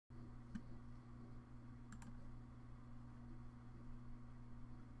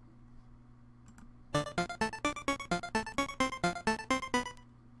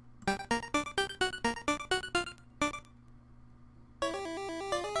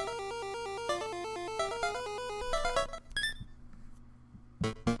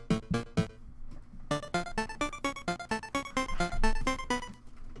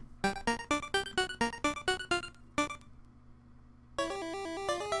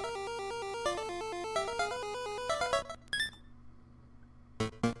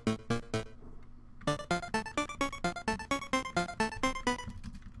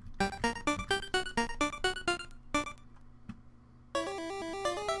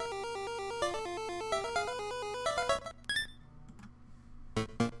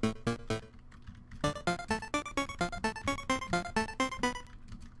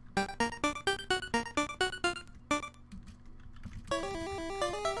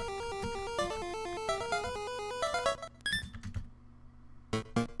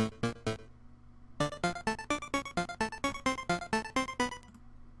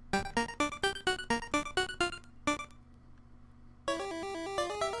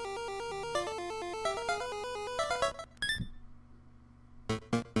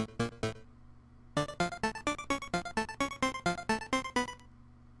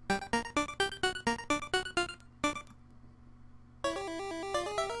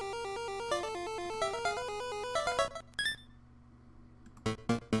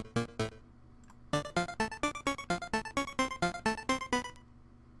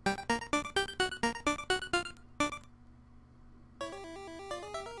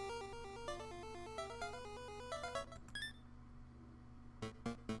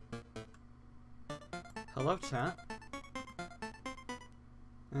Hello, chat.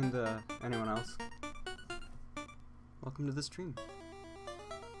 And, anyone else. Welcome to the stream.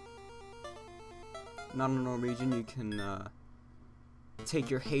 Not in Norwegian, you can,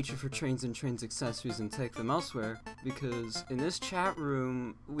 take your hatred for trains and trains accessories and take them elsewhere, because in this chat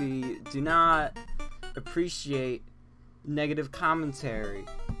room, we do not appreciate negative commentary.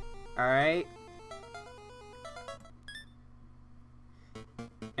 Alright?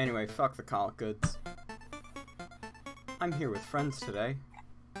 Anyway, fuck the call goods. I'm here with friends today.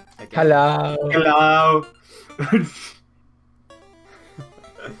 Again. Hello. Hello.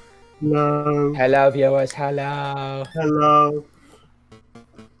 Hello. Hello, viewers. Hello. Hello.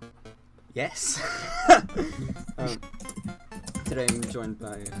 Yes. Today I'm joined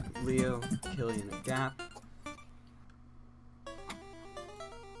by Leo, Killian, and Gap.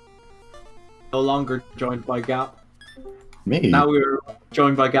 No longer joined by Gap. Me? Now we're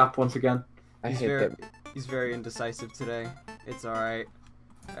joined by Gap once again. I hate that. He's very indecisive today. It's alright.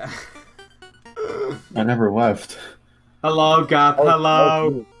 I never left. Hello, Gap. Oh,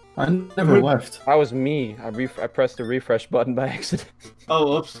 Hello. I never left. That was me. I pressed the refresh button by accident.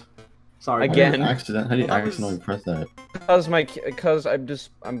 Oh, oops. Sorry. Again. Accident? How do you Well, that was- accidentally press that? Because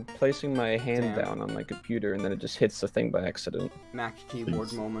I'm placing my hand Damn. down on my computer and then it just hits the thing by accident. Mac keyboard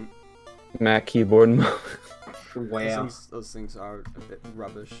Jeez. moment. Mac keyboard mode. Wow. Those things are a bit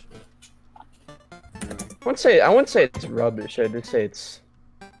rubbish. Anyway. I wouldn't say it's rubbish. I'd just say it's.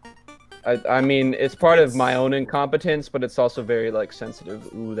 I mean, it's part of my own incompetence, but it's also very like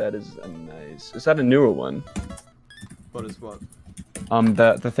sensitive. Ooh, that is a nice. Is that a newer one? What is what?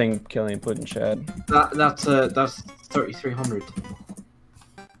 The thing Killian put in chat. That's 3300.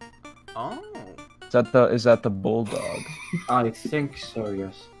 Oh. Is that the bulldog? I think so.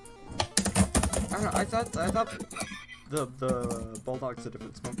 Yes. I don't know. I thought the bulldogs are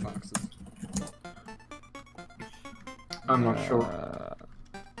different smoke boxes. I'm not sure.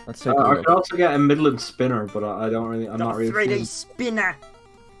 Let's take a I look. could also get a Midland spinner, but I don't really. I'm not really. 3D feeling- spinner.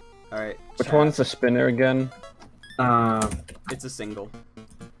 All right. Which chat. one's the spinner again? It's a single.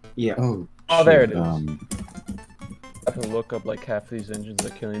 Yeah. Oh, Oh, there shit, it is. I have to look up like half these engines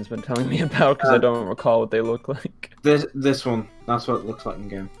that Killian's been telling me about because I don't recall what they look like. This one. That's what it looks like in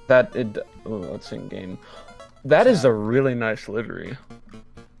game. Oh, let's in game. That is a really nice livery.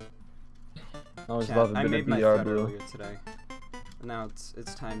 I always Chat, love a I bit made of my VR thread blue. earlier today. Now it's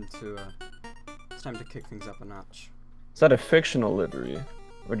time to kick things up a notch. Is that a fictional livery,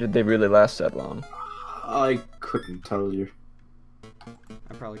 or did they really last that long? I couldn't tell you.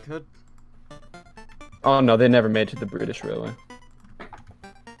 I probably could. Oh no, they never made it to the British Railway.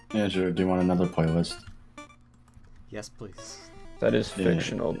 Yeah, sure. Do you want another playlist? Yes, please. That is Yeah.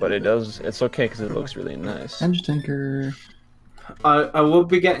 fictional, but it's okay because it looks really nice. Engine Tinker. I will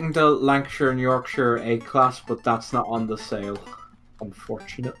be getting the Lancashire and Yorkshire A-Class, but that's not on the sale,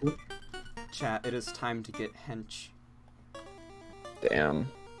 unfortunately. Chat, it is time to get hench. Damn.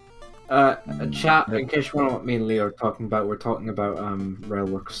 Chat, in case you wonder what me and Leo are talking about, we're talking about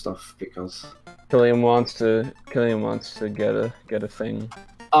railwork stuff because Killian wants to get a thing.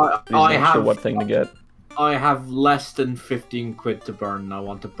 I He's not have sure what thing to get. I have less than 15 quid to burn, and I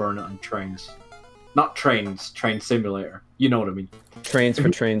want to burn it on trains. Not trains, train simulator. You know what I mean. Trains for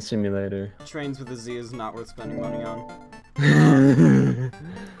Train Simulator. Trains with a Z is not worth spending money on.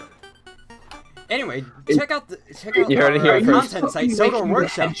 Anyway, check out You heard it here our first. content site, Soda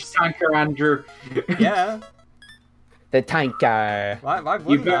Workshops. Tanker Andrew. Yeah. The tanker. Why You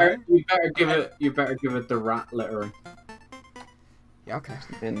wouldn't I? better give it the rat littering. Yeah, okay.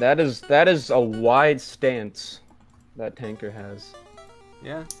 And that is a wide stance that tanker has.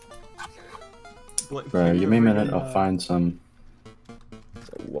 Yeah. Bro, give me a minute. I'll find some. It's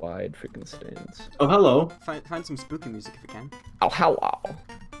a wide freaking stance. Oh hello. Find some spooky music if you can. Oh hello.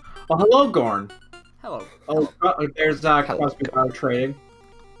 Oh hello, Gorn. Hello. Oh, there's Crosby Power Trading.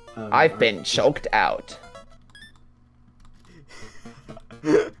 I've been choked out.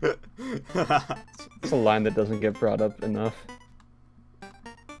 It's a line that doesn't get brought up enough.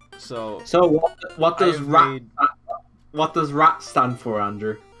 So what does I've rat made- what does rat stand for,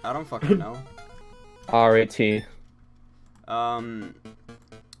 Andrew? I don't fucking know. RAT.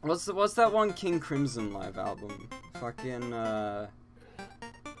 What's that one King Crimson live album? Fucking oh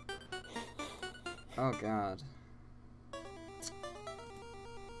god.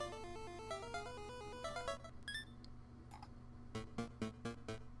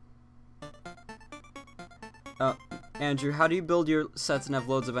 Andrew, how do you build your sets and have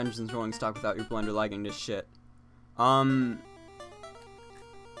loads of engines rolling stock without your blender lagging to shit? They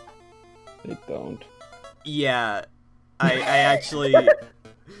don't. Yeah, I actually,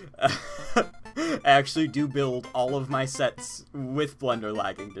 actually do build all of my sets with Blender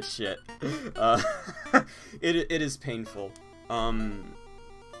lagging to shit. It is painful. Oh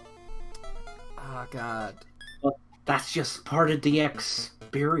god. That's just part of the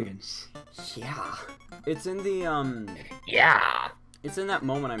experience. Yeah. It's in the Yeah. It's in that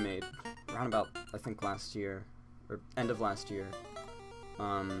moment I made around about I think last year or end of last year.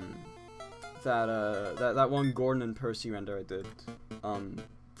 That one Gordon and Percy render I did.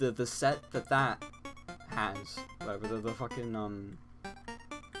 The set that has, whatever, the fucking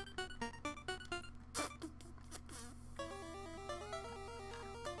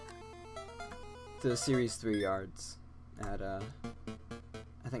the Series 3 yards at I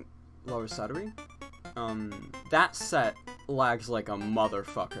think Lower Suttery. That set lags like a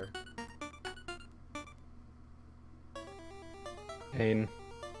motherfucker. Pain.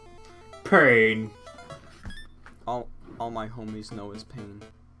 Pain. All my homies know is pain.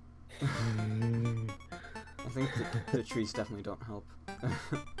 I think the trees definitely don't help.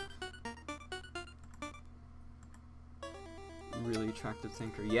 Really attractive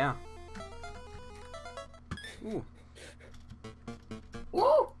thinker, yeah. Ooh.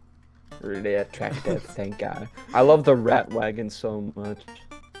 Woo! Really attractive, thank God. I love the rat wagon so much.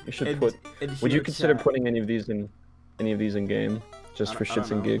 You should put. Would you consider putting any of these in game, just for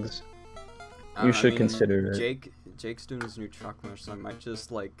shits and gigs? You should consider it. Jake's doing his new truck merch, so I might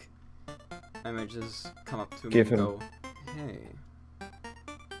just come up to him Give and him- go, hey,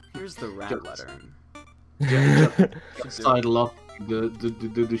 here's the rat Just- lettering. Sidle up,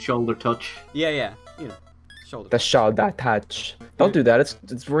 the shoulder touch. Yeah, you know, shoulder. The shoulder touch. Don't do that.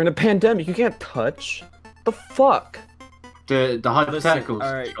 It's we're in a pandemic. You can't touch. The fuck. The Listen, hypotheticals.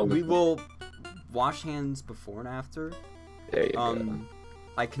 alright, shoulder we touch. will wash hands before and after. There you go.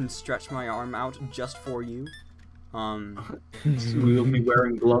 I can stretch my arm out just for you. We will be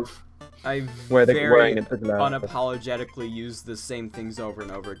wearing gloves. I Wearing very it. unapologetically use the same things over and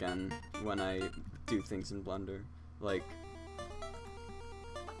over again when I do things in Blender. Like,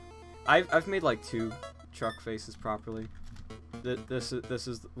 I've made like 2 truck faces properly. This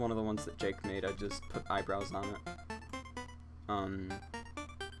is one of the ones that Jake made. I just put eyebrows on it.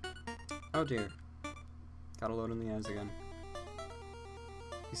 Oh dear. Gotta load in the eyes again.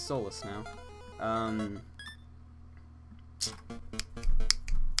 He's soulless now.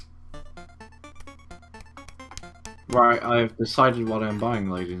 Right, I've decided what I'm buying,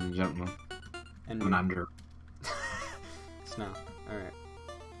 ladies and gentlemen. And I'm Andrew. Snow. Alright.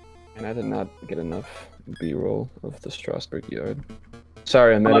 And I did not get enough B-roll of the Strasbourg yard.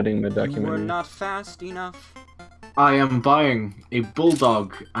 Sorry, I'm editing my You were documentary. not fast enough. I am buying a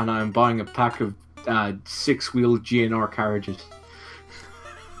bulldog, and I am buying a pack of 6-wheel GNR carriages.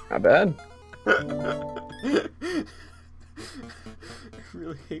 Not bad. I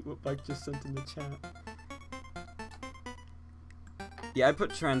really hate what Mike just sent in the chat. Yeah, I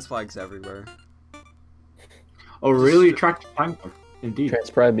put trans flags everywhere. Oh, really? Attractive tanker. Indeed. Trans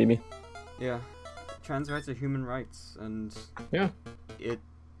pride, baby. Yeah. Trans rights are human rights, and Yeah. it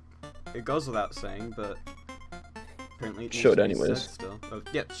goes without saying, but apparently it needs Should to be said anyways. still. Oh,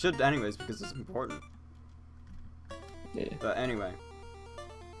 yeah, it should anyways because it's important. Yeah. But anyway,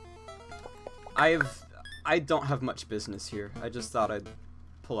 I don't have much business here. I just thought I'd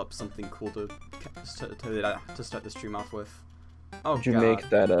pull up something cool to start the stream off with. Oh Did you god. make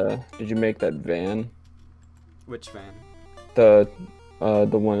that? Did you make that van? Which van? The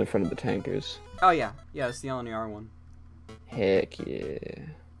one in front of the tankers. Oh yeah, it's the LNER one. Heck yeah.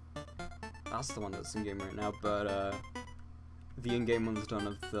 That's the one that's in game right now, but the in-game one's done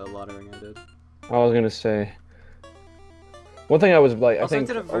of the lettering I did. I was gonna say. One thing I was like, I Also, think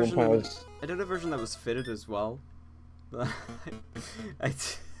I did a at one version. point I was. I did a version that was fitted as well. I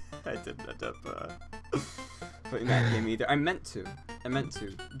didn't end up putting that in game either. I meant to,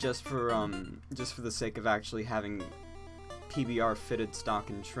 just for the sake of actually having PBR fitted stock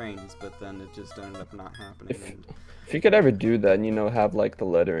in trains, but then it just ended up not happening. If you could ever do that, and have like the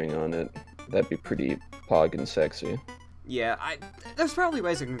lettering on it, that'd be pretty pog and sexy. Yeah, there's probably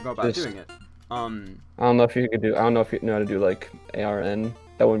ways I can go about Just- doing it. I don't know if you could do. I don't know if you know how to do like ARN.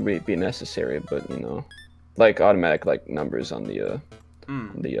 That wouldn't be necessary, but like automatic like numbers on the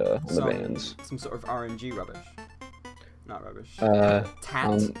on the bands. Some sort of RNG rubbish. Not rubbish.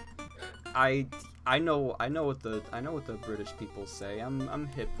 Um, I know what the British people say. I'm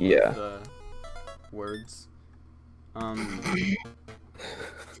hip Yeah. with the words. Anyway,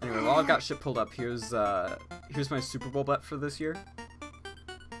 while I've got shit pulled up, here's my Super Bowl bet for this year.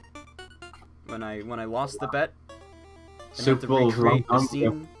 When I lost the bet, and had to Super Bowl recreate the wrong.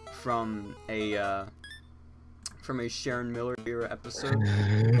 scene from a Sharon Miller era episode.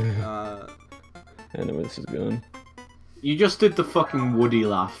 I know where this is going. You just did the fucking Woody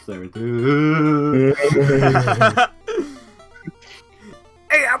laugh there.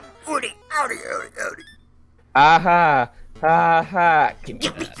 Hey, I'm Woody. Howdy, howdy, howdy. Aha! Ha ha!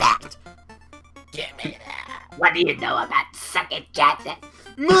 Give me that. Give me that. What do you know about sucking Jackson?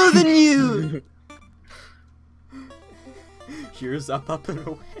 More than you! Here's up and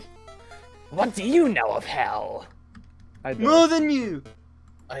away. What do you know of hell? More than you!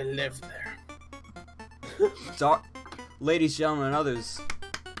 I live there. Ladies, gentlemen, and others,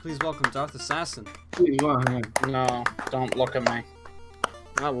 please welcome Darth Assassin. No, don't look at me.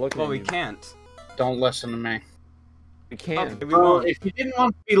 Not looking. Well, at we you. can't. Don't listen to me. We can. Okay, we Well, won't. if you didn't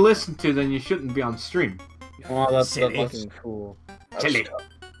want to be listened to, then you shouldn't be on stream. Well, that's Fucking fool.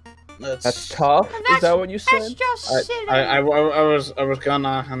 That's tough. Is that what you said? That's just silly. I was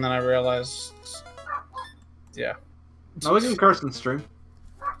gonna, and then I realized. Yeah. I was in Carson's stream.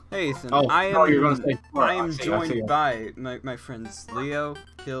 Hey, Ethan. Oh, I am. no, you're gonna say I am I see. joined by my friends Leo,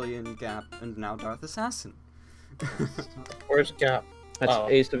 Killian, Gap, and now Darth Assassin. Where's Gap? That's Oh.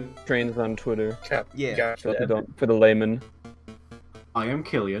 Ace of Trains on Twitter. Cap. Yeah. Gap's For dead. the layman. I am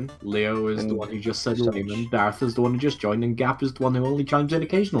Killian. Leo is the And one who just said such. Lehman. Darth is the one who just joined, and Gap is the one who only chimes in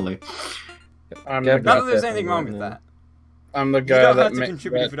occasionally. I'm Yeah, the Not guy, that there's definitely anything wrong with right that. I'm the You guy don't that have to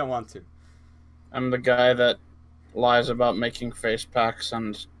contribute if you don't want to. I'm the guy that lies about making face packs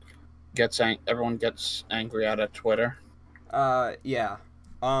and everyone gets angry at Twitter. Yeah.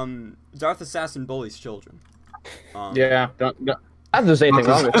 Darth Assassin bullies children. Yeah, don't. Not that there's anything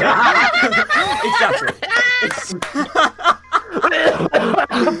wrong with that. Exactly.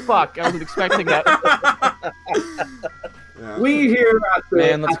 Fuck, I wasn't expecting that. Yeah. We here at the,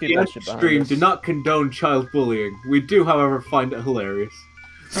 Man, let's at keep the that end shit behind stream us. do not condone child bullying. We do, however, find it hilarious.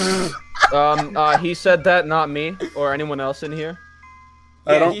 He said that, not me, or anyone else in here.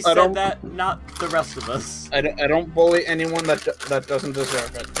 Yeah, he I said don't- that, not the rest of us. I don't bully anyone that doesn't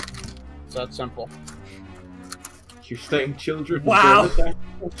deserve it. It's that simple. You're saying children. Wow. deserve it?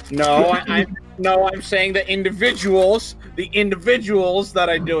 No, I'm saying the individuals that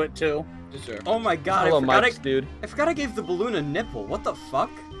I do it to deserve it. Oh my god, Hello, I forgot Mike's dude. I forgot I gave the balloon a nipple. What the fuck?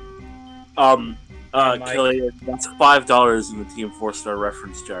 Mike. Killian, that's $5 in the Team 4-star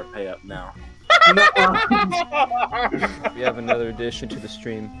reference jar. Pay up now. We have another addition to the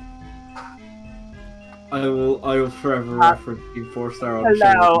stream. I will forever reference you 4-star on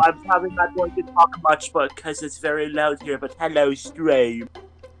Hello, I'm probably not going to talk much, but because it's very loud here. But hello, stream.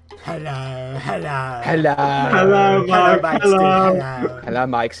 Hello. Hello, Mike. Hello. Hello,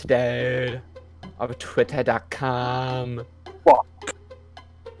 Mike's dude. Of Twitter.com.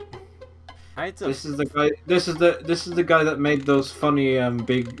 I had to... This is the guy. This is the guy that made those funny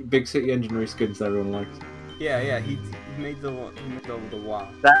big city engine reskins that everyone likes. Yeah, he made the one. He made the wow.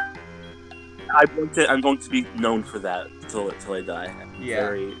 I'm going to be known for that till I die. Yeah.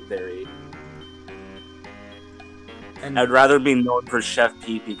 Very, very. And I'd rather be known for Chef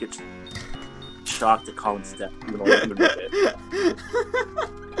Pee get shocked at Colin's death. Even though I wouldn't admit it.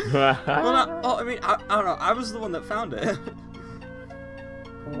 well, not, oh, I mean, I don't know. I was the one that found it.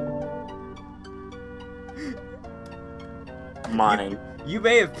 Mine. You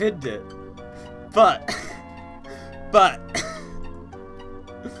may have pinned it, but.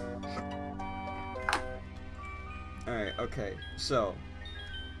 Alright, okay, so.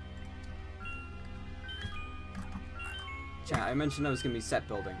 Chat, I mentioned I was gonna be set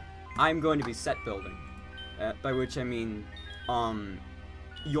building. I'm going to be set building. By which I mean,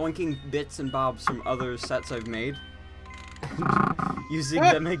 yoinking bits and bobs from other sets I've made. Using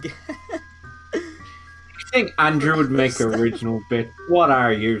them again. You think Andrew would make original bit? What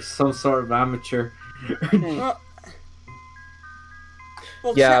are you, some sort of amateur? well,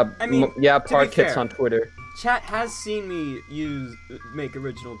 Yeah, chat, I mean, yeah, to be Parkits fair, on Twitter. Chat has seen me make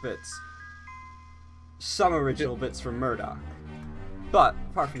original bits. Some original bits from Murdoch. But,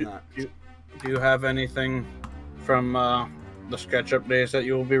 apart from that. Do you have anything from the SketchUp days that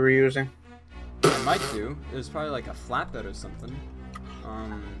you will be reusing? I might do. There's probably like a flatbed or something.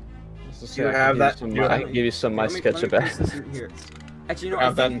 You have that- you I have- can give you some of my let me SketchUp place back. this in here. Actually, you know,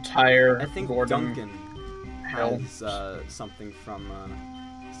 Have that entire I think Gordon Duncan hell. has something from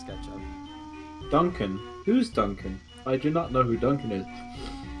SketchUp. Duncan? Who's Duncan? I do not know who Duncan is.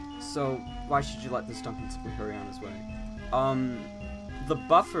 So, why should you let this Duncan simply hurry on his way? The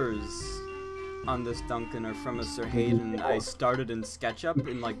buffers on this Duncan are from a Sir Hayden I started in SketchUp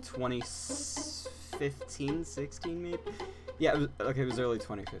in like 2015, 16 maybe? Yeah, it was early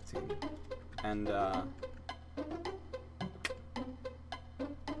 2015. And,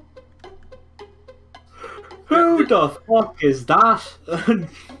 Who the fuck is that?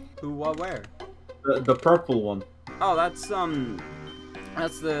 who, what, where? The purple one. Oh, that's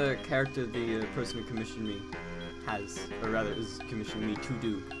the character the person who commissioned me has, or rather is commissioning me to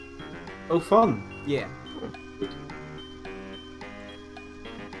do. Oh, fun. Yeah.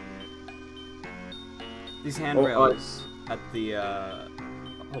 These handrails at the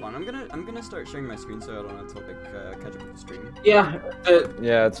hold on, I'm gonna start sharing my screen so I don't have to like catch up with the stream. Yeah.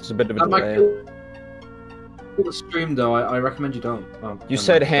 Yeah, it's a bit of a delay. The stream though, I recommend you don't. You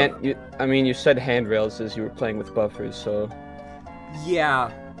said you said handrails as you were playing with buffers, so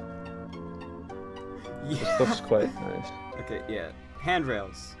Yeah. this looks quite nice. Okay, yeah.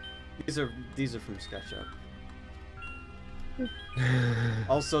 Handrails. These are from SketchUp.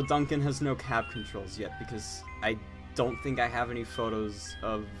 Also, Duncan has no cab controls yet because I don't think I have any photos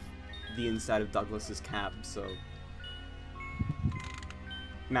of the inside of Douglas's cab, so...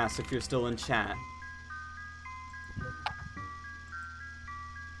 Mass, if you're still in chat,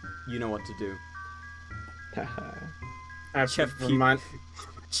 you know what to do. I have Chef to remind,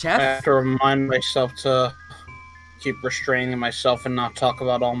 Chef? I have to remind myself to keep restraining myself and not talk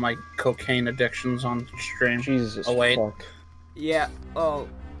about all my cocaine addictions on stream. Jesus fuck. Yeah, oh...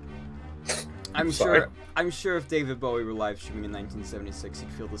 I'm Sorry. sure if David Bowie were live streaming in 1976,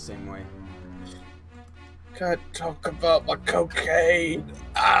 he'd feel the same way. Can't talk about my cocaine.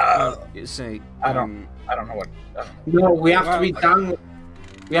 Ah! You say, I don't know what. No, we have to be down.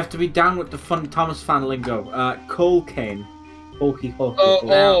 We have to be down with the fun Thomas fan lingo. Cocaine. Hokey.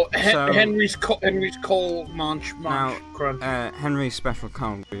 Henry's coal munch Now, crunch. Henry's special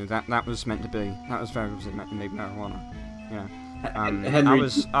cone. That was meant to be. That was very much meant to be marijuana. You know. Henry,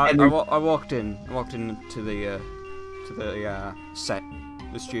 I walked into the set,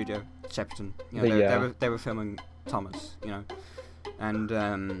 the studio, Shepperton. You know, they were filming Thomas. You know, and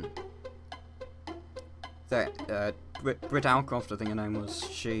that Britt Alcroft, I think her name was.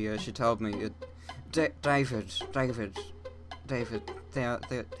 She told me, David,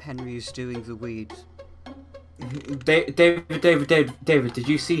 Henry's doing the weed. David, did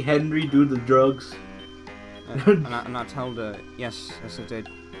you see Henry do the drugs? And I told her, yes, I did,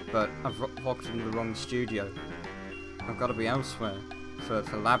 but I've walked into the wrong studio. I've got to be elsewhere for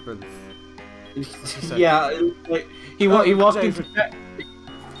Labyrinth. Yeah, like, he walked into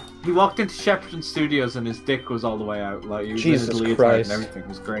Shepperton Studios and his dick was all the way out. Like, he was Jesus in his leotard Christ. and everything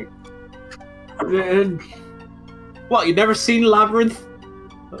was great. And, what, you never seen Labyrinth?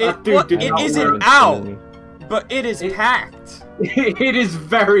 It isn't out, but it is packed. It is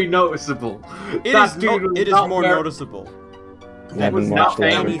very noticeable. It is more noticeable. I haven't watched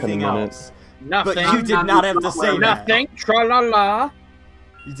Than Labyrinth in a anything minute. else. Nothing. But you did not have to say that. Nothing. Tra-la-la.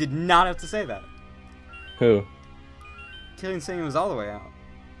 You did not have to say that. Who? Killian Singing was all the way out.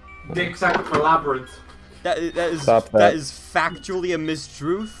 Dick's out for Labyrinth. Stop that. That is factually a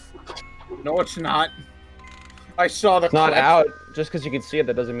mistruth. No, it's not. I saw the. It's not clip. out. Just because you can see it,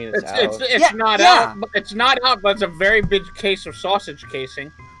 that doesn't mean it's out. It's not out. But it's not out, but it's a very big case of sausage casing.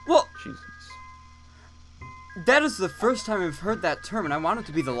 Well, Jesus. that is the first time I've heard that term, and I want it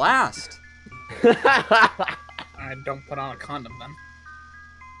to be the last. I don't put on a condom then.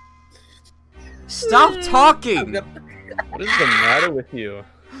 Stop talking! What is the matter with you?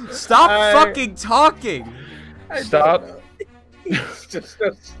 Stop fucking talking! Stop.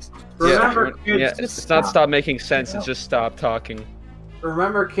 Remember, kids, it's not stop making sense, it's just stop talking.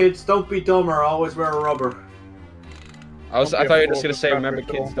 Remember, kids, don't be dumb or always wear a rubber. I thought you were just gonna say, remember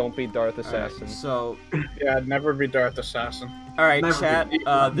kids, don't be Darth Assassin. So, yeah, I'd never be Darth Assassin. all right, Never chat. be.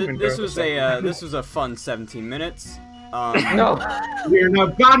 This was a fun 17 minutes. No. We're now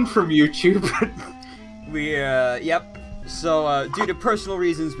banned from YouTube. Yep. So, due to personal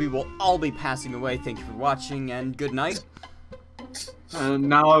reasons, we will all be passing away. Thank you for watching, and good night. And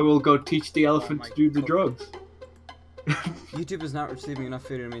now I will go teach the elephant to do the drugs. YouTube is not receiving enough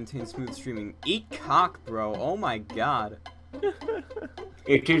video to maintain smooth streaming. Eat cock, bro. Oh my god.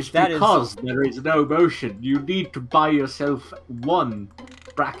 It is because there is no motion. You need to buy yourself one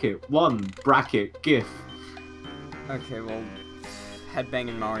bracket GIF. Okay, well,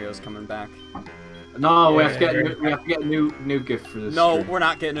 Headbanging Mario's coming back. No, we have to get a new GIF for this. No, stream. we're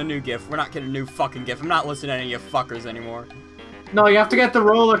not getting a new GIF. We're not getting a new fucking GIF. I'm not listening to any of you fuckers anymore. No, you have to get the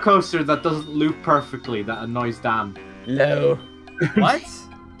roller coaster that doesn't loop perfectly, that annoys Dan. No. What?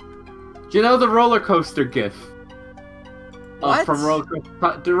 Do you know the roller coaster GIF? What? From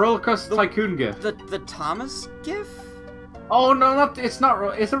the roller coaster tycoon GIF. The Thomas GIF? Oh no, it's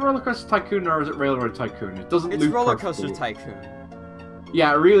not. Is it roller coaster tycoon or is it railroad tycoon? It doesn't It's loop Roller perfectly. Coaster Tycoon.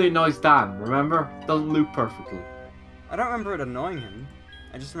 Yeah, it really annoys Dan. Remember? It doesn't loop perfectly. I don't remember it annoying him.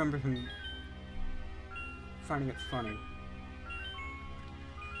 I just remember him finding it funny.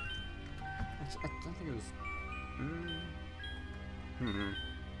 I don't think it was.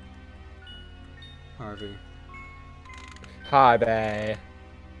 Harvey. Hi, bae.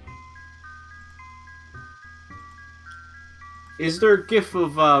 Is there a gif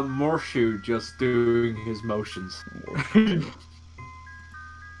of Morshu just doing his motions?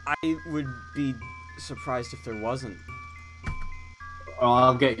 I would be surprised if there wasn't. Oh,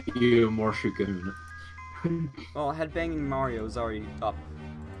 I'll get you a Morshu goon. Well, Headbanging Mario is already up.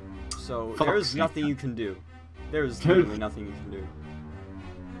 So Fuck. there's nothing you can do. There's literally nothing you can do.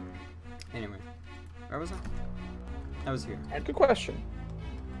 Anyway, where was I? I was here. Good question.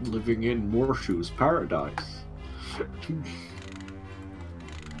 Living in Morshu's paradise.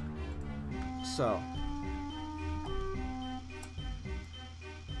 So.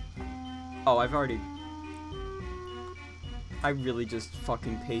 Oh, I really just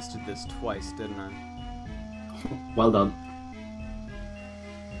fucking pasted this twice, didn't I? Well done.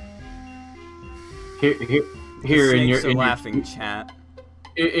 Here The in your snakes are laughing, chat.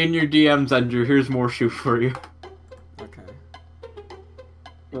 in your DMs, Andrew. Here's Morshu for you. Okay.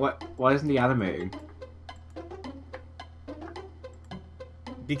 What? Why isn't he animating?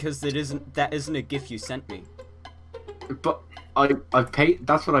 Because that isn't a GIF you sent me. But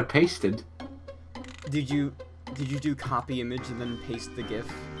that's what I pasted. Did you do copy image and then paste the GIF?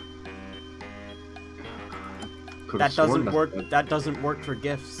 That doesn't work. That doesn't work for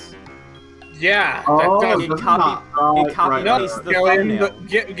GIFs. Yeah. Oh, that does. It copy pastes the thumbnail.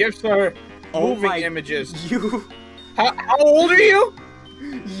 GIFs are Oh moving my- images. You How old are you?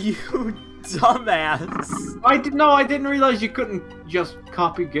 dumbass. I didn't realize you couldn't just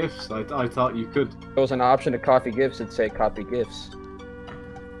copy GIFs. I thought you could. There was an option to copy GIFs. It'd say copy GIFs.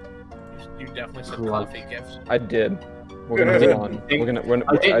 You definitely said What? coffee GIFs. I did. We're gonna move on.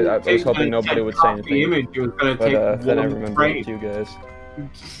 I was hoping nobody would say anything. Image. It was gonna But take then I one remembered frame. it's you guys.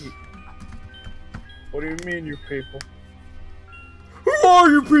 What do you mean, you people? Who are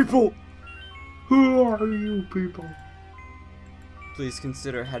you people? Who are you people? Please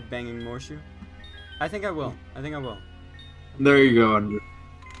consider headbanging Morshu. I think I will. There you go, Andrew.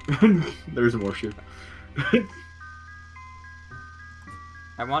 There's Morshu.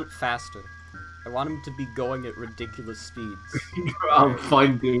 I want faster. I want him to be going at ridiculous speeds. I'll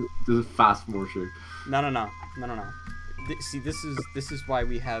find the fast Morshu. No. See, this is why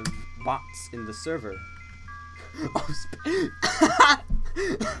we have bots in the server.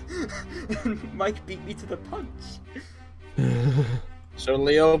 Mike beat me to the punch. So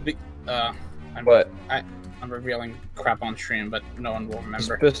Leo, What? I'm revealing crap on stream, but no one will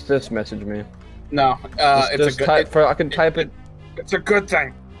remember. Just message me. No, Just type I can type it. It's a good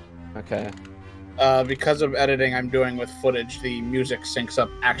thing. Okay. Because of editing I'm doing with footage, the music syncs up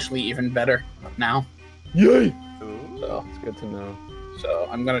actually even better now. Yay! So, It's good to know. so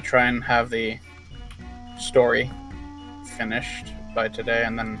I'm gonna try and have the story finished by today,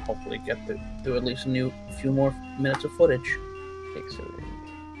 and then hopefully get to do at least a few more minutes of footage. Excellent.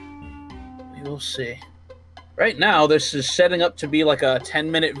 We will see. Right now, this is setting up to be like a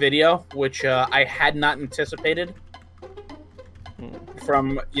 10-minute video, which I had not anticipated.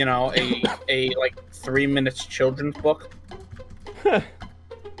 From, you know, a like 3 minutes children's book.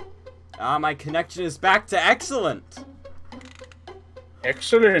 My connection is back to excellent.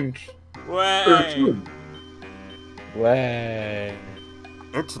 Excellent. Way. Way.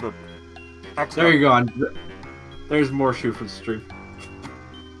 Excellent. There you go. Andrew. There's Morshu for the stream.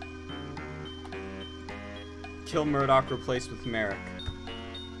 Kill Murdoch replaced with Merrick.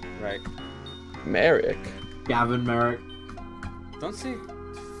 Right. Merrick. Gavin Merrick. Don't say.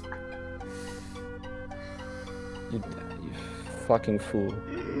 You fucking fool.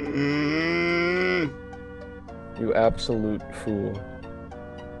 You absolute fool.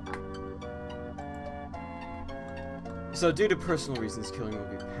 So, due to personal reasons, Killing will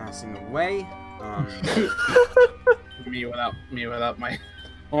be passing away. Me without my.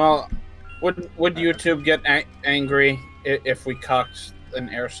 Well, would YouTube get angry if we cocked an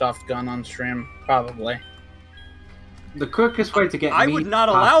airsoft gun on stream? Probably. The quickest way to get I me would not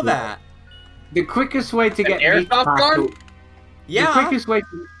to allow pass that. The quickest way to An get me to airsoft pass gun? away. Yeah. The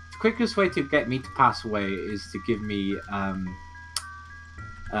quickest way to get me to pass away is to give me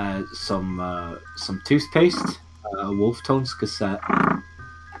some toothpaste, a Wolf Tones cassette, and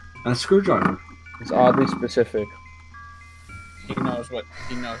a screwdriver. It's oddly specific. He knows what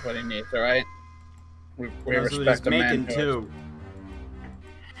he needs. All right. We That's what he's respect the man. making too.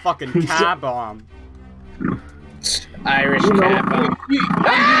 Fucking car bomb. Irish You know,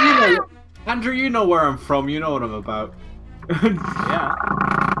 cat. Andrew, you know where I'm from. You know what I'm about. Yeah.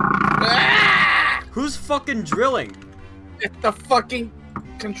 Ah! Who's fucking drilling? It's the fucking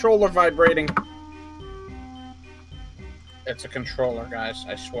controller vibrating. It's a controller, guys.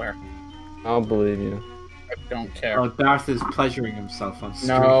 I swear. I'll believe you. I don't care. Oh, Darth is pleasuring himself on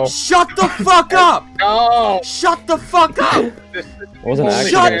stream. No. Shut the fuck up! No! Shut the fuck up! I wasn't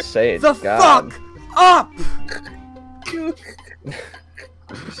actually Shut gonna say it. the God. fuck up!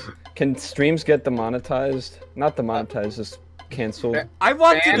 Can streams get demonetized? Not demonetized, just canceled. I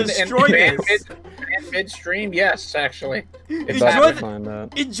want to destroy this. Midstream, yes, actually.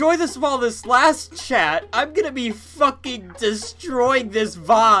 Enjoy this while this last chat. I'm gonna be fucking destroying this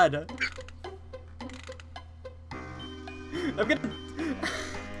VOD.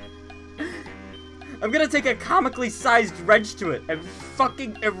 I'm gonna take a comically sized wrench to it and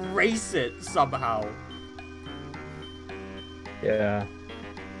fucking erase it somehow. Yeah.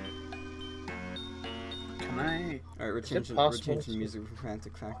 Can I? Alright, we're changing music for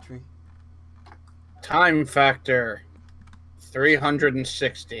Frantic Factory. Time factor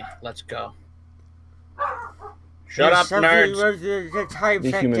 360. Let's go. Shut up, nerds.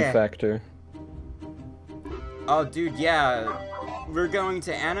 The human factor. Oh, dude, yeah. We're going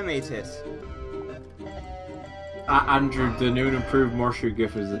to animate it. Andrew, the new and improved Morshu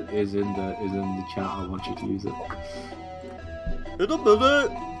GIF is in the chat. I want you to use it. In a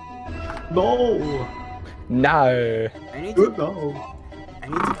minute. No. No. I need to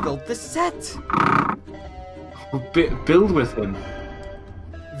build the set. Build with him.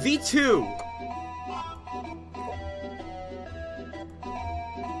 V2.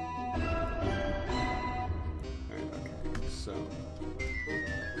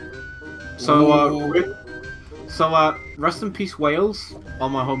 So rest in peace, Wales. All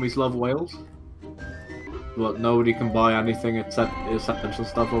my homies love Wales. But nobody can buy anything except essential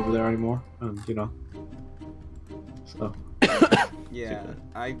stuff over there anymore, and you know. So. Yeah,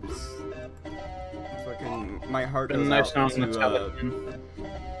 fucking my heart goes nice out to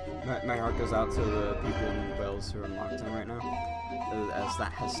my my heart goes out to the people in Wales who are in lockdown right now, as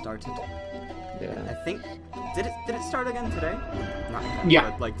that has started. Yeah. I think did it start again today? Not again, yeah.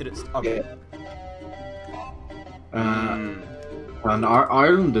 But, like, did it? Okay. And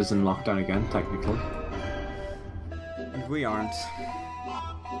Ireland is in lockdown again, technically. And we aren't.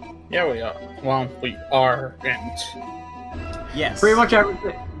 Yeah, we are. Well, we aren't. Yes. Pretty much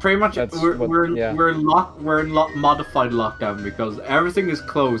everything. Pretty much, we're in modified lockdown because everything is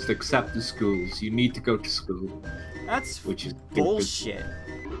closed except the schools. You need to go to school. That's which is bullshit.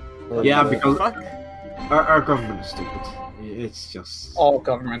 Yeah, because our government is stupid. It's just all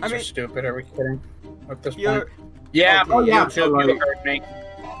governments are stupid. Are we kidding? At this point. Yeah, YouTube, you heard me.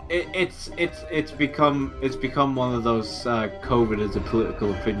 It's become one of those COVID is a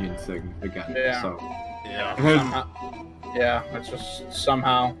political opinion thing again. Yeah. So. Yeah. Yeah, it's just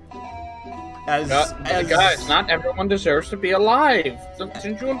somehow. As guys, not everyone deserves to be alive.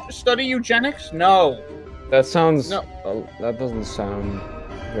 Didn't you study eugenics? No. That sounds. No. That doesn't sound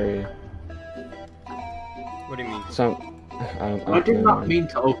very. What do you mean? I did not mean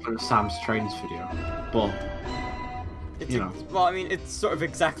to open a Sam's Trains video, but well, I mean, it's sort of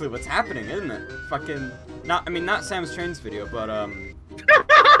exactly what's happening, isn't it? Fucking not Sam's Trains video, but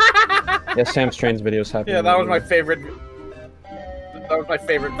Yeah, Sam's Trains videos happening. Yeah, that was my favorite. That was my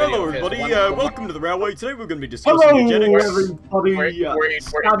favorite video. Hello, everybody. Welcome to the railway. Today we're going to be discussing eugenics. Everybody. We're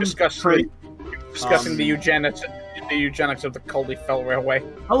discussing the eugenics of the Culdifell Railway.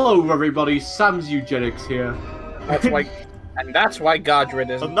 Hello, everybody. Sam's Eugenics here. That's why, and that's why Godred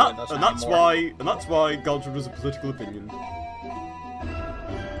isn't. And that's why Godred is a political opinion.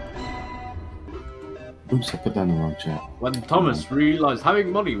 Oops, I put that in the wrong chat. When Thomas realized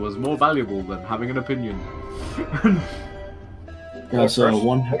having money was more valuable than having an opinion. Yeah, so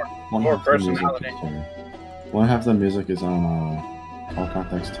one half of the music is on All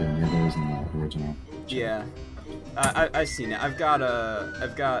Context 2, and the other is in the original. Yeah, I've seen it. I've got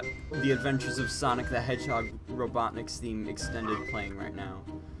the Adventures of Sonic the Hedgehog Robotnik's theme extended playing right now,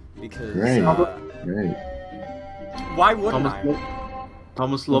 because great. Why wouldn't I?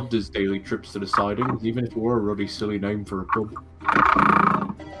 Thomas loved his daily trips to the sidings, even if it were a really silly name for a pub.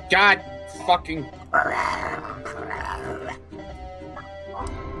 God fucking.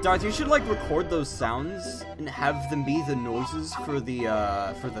 Darth, you should like record those sounds and have them be the noises for the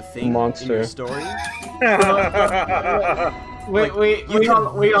thing monster in your story. We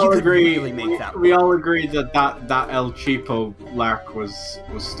all agree that El Cheapo lark was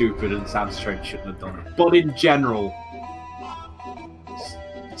stupid and Sam Straight shouldn't have done it. But in general,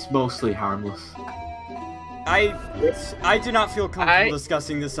 it's mostly harmless. I do not feel comfortable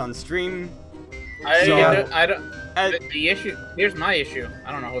discussing this on stream. I don't. The issue. Here's my issue.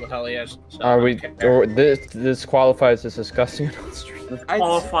 I don't know who the hell he is. So Are we? Or this qualifies as discussing it on stream.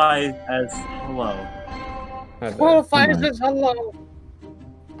 qualifies as hello. Qualifies as hello.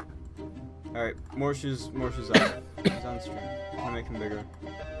 Alright, Morshu's up. He's on stream. I'm gonna make him bigger.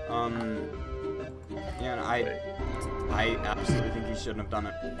 Yeah, and I absolutely think he shouldn't have done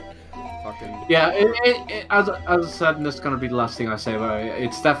it. Fucking... Yeah, as I said, and this is gonna be the last thing I say about it,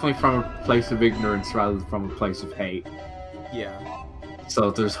 it's definitely from a place of ignorance rather than from a place of hate. Yeah.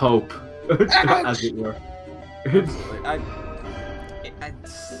 So there's hope, as it were.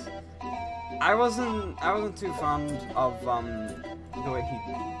 I wasn't too fond of the way he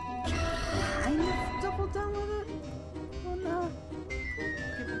kind of doubled down with it. When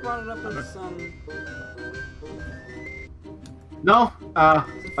people brought it up as No, I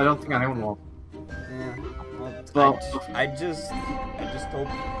don't think anyone will. Yeah. Well, I just hope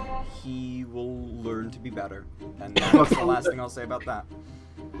he will learn to be better, and that's the last thing I'll say about that.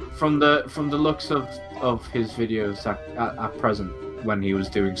 From the looks of his videos at present, when he was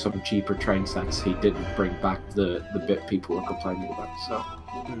doing some cheaper train sets, he didn't bring back the bit people were complaining about. So.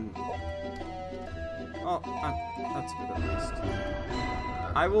 Well, that's good at least.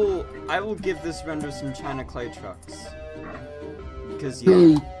 I will give this render some China clay trucks. Because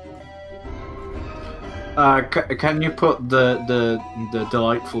yeah. Can you put the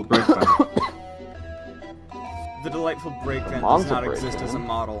delightful break van? The delightful break van does not exist as a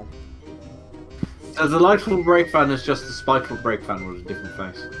model. The delightful break van is just the spiteful break van with a different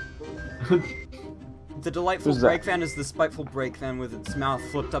face. The delightful break van is the spiteful break van with its mouth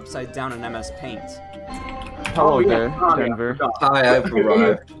flipped upside down in MS Paint. Hello there, Denver. Hi, I've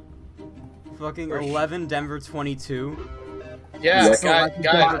arrived. Fucking 11 Denver 22. Yeah,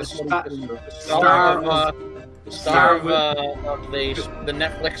 guys, the star of the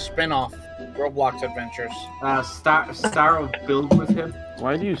Netflix spin-off, Roblox Adventures. Star of Build with him.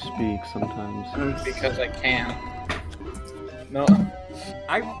 Why do you speak sometimes? Because I can. No.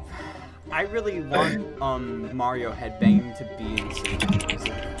 I really want Mario headbanging to be insane.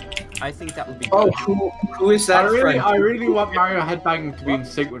 I think that would be good. Oh, who is that friend? I really want Mario headbanging to be in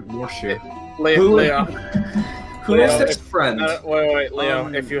sync with Morshu. Leo. Who is this friend? Wait, Leo.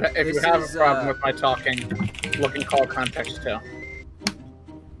 If you have a problem with my talking, look and call context too.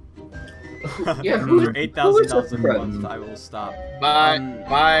 Yeah, for $8,000 a month, I will stop. Buy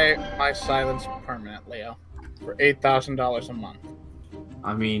my silence permanent, Leo. For $8,000 a month.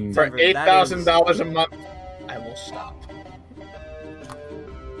 I mean, for $8,000 a month, I will stop.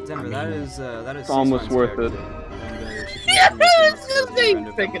 Denver, that is almost worth it.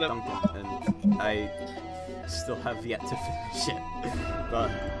 Thinking of, and I still have yet to finish it,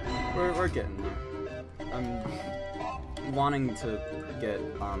 but we're getting there. I'm wanting to get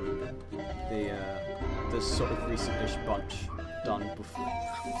the sort of recent-ish bunch done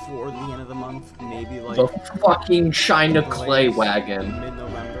before the end of the month, maybe like the fucking China clay wagon.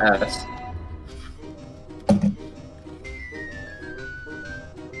 Mid-November. Yes.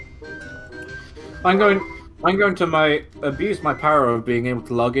 I'm going to abuse my power of being able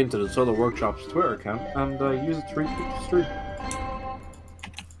to log into the Solar Workshop's Twitter account and use it to retweet the stream.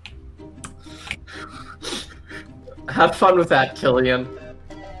 Have fun with that, Killian.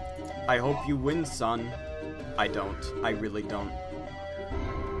 I hope you win, son. I don't. I really don't.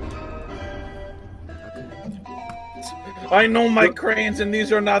 I know my cranes, and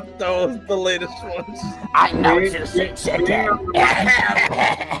these are not the latest ones. I know juicy chicken.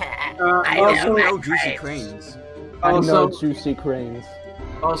 I know juicy cranes. I know juicy cranes.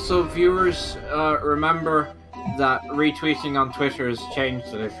 Also, viewers, remember that retweeting on Twitter has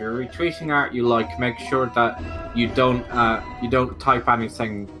changed. That if you're retweeting art you like, make sure that you don't type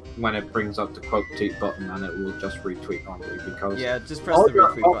anything when it brings up the quote tweet button, and it will just retweet normally. Because just press the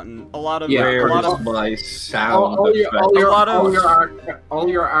retweet button. A lot of my sound all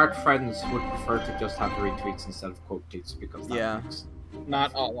your art friends would prefer to just have retweets instead of quote tweets because that makes...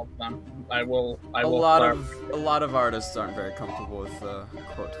 Not all of them. I will. A lot of artists aren't very comfortable with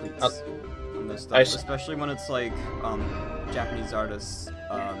quote tweets on their stuff, especially when it's like Japanese artists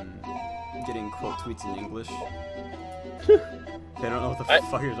getting quote tweets in English. They don't know what the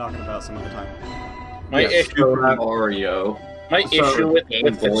fuck you're talking about some of the time. My issue Mario. My issue with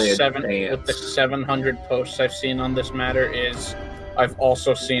the 700 posts I've seen on this matter is I've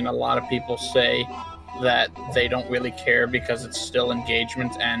also seen a lot of people say that they don't really care because it's still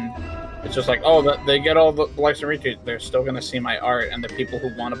engagement, and it's just like, oh, they get all the likes and retweets, they're still going to see my art, and the people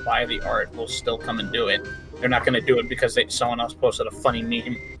who want to buy the art will still come and do it. They're not going to do it because someone else posted a funny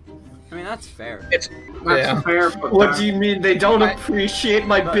meme. I mean, that's fair. That's fair, but what do you mean they don't appreciate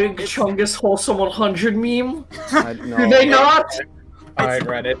my big Chungus Wholesome 100 meme? Do they not? I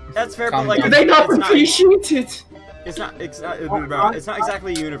read it. That's fair, but like... Do they not appreciate it? It's not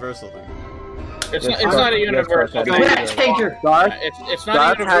exactly a universal thing. It's not a universal thing. Tanker. It's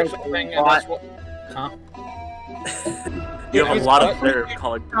not a universal thing, and that's what. Huh? You have a lot of Twitter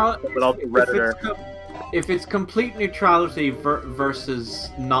calling Redditor. If it's complete neutrality versus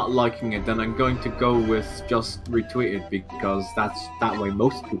not liking it, then I'm going to go with just retweet it because that way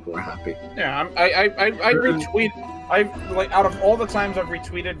most people are happy. Yeah, I retweet. I've like out of all the times I've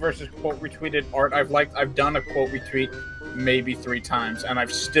retweeted versus quote retweeted art, I've done a quote retweet maybe 3 times, and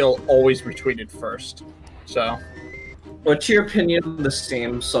I've still always retweeted first. So, what's your opinion on the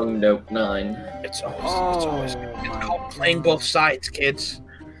Samsung Note 9? It's called playing both sides, kids.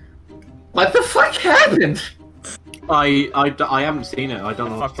 What the fuck happened? I haven't seen it. I don't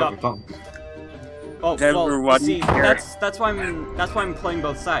know what's going on. Oh, well, see, that's why I'm playing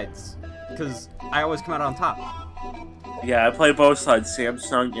both sides, because I always come out on top. Yeah, I play both sides,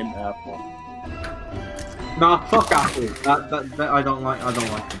 Samsung and Apple. Nah, fuck Apple. That I don't like. I don't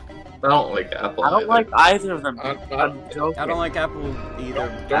like them. I don't like Apple. I don't like either of them. I don't like Apple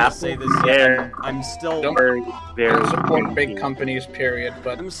either. Don't say this. I'm still very support big companies. Period.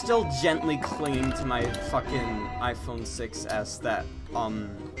 But I'm still gently clinging to my fucking iPhone 6s that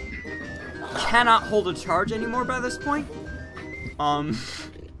cannot hold a charge anymore by this point.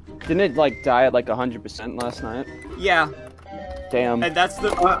 Didn't it like die at like 100% last night? Yeah. Damn. And that's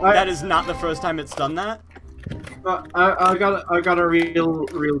that is not the first time it's done that. I got a real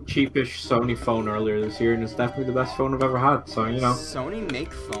cheapish Sony phone earlier this year, and it's definitely the best phone I've ever had. So you know. Sony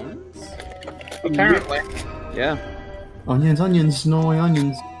make phones? Apparently. Yeah. Onions, snowy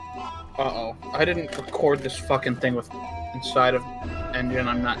onions. Uh-oh. I didn't record this fucking thing with inside of engine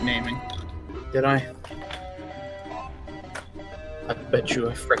I'm not naming. Did I? I bet you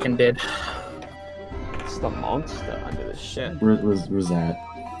I frickin' did. It's the monster under the shit. Rosette.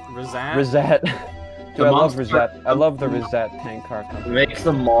 Rosette. Dude, I love Rosette. I love the Rosette tank car company. Make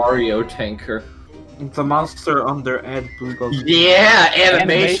the Mario tanker. It's a monster under Ed Google. Yeah,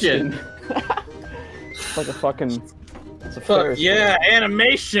 animation. It's like a fucking. It's a fuck yeah,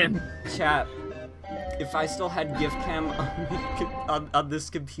 animation. Chat. If I still had gift cam on this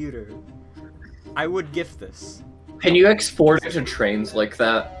computer, I would gift this. Can you export it to trains like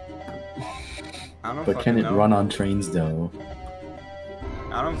that? I don't. But can it run on trains though?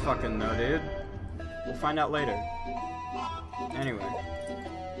 I don't fucking know, dude. We'll find out later. Anyway.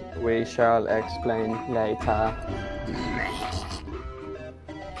 We shall explain later.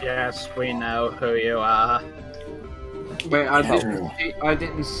 Yes, we know who you are. Wait, I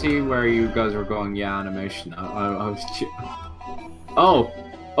didn't see where you guys were going. Yeah, animation. I was. Oh,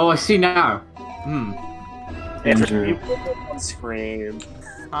 I see now. Andrew. On screen.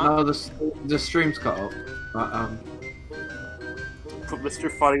 No, the stream's cut off. Put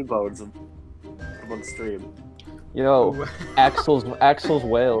Mr. Funny Bones on stream. Yo, Axel's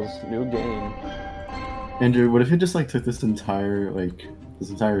Whales, new game. Andrew, what if you just like took this entire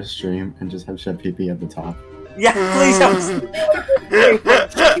stream and just have Chef PP at the top? Yeah, please have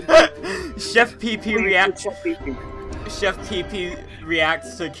Chef PP reacts. Chef PP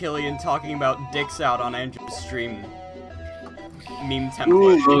reacts to Killian talking about dicks out on Andrew's stream. Meme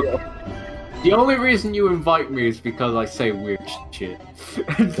template. Ooh, the only reason you invite me is because I say weird shit.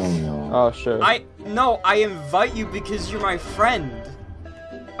 Don't know. Oh sure. I invite you because you're my friend.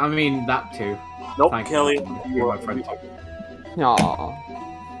 I mean that too. Nope, Thank Killian. you. You're my friend too.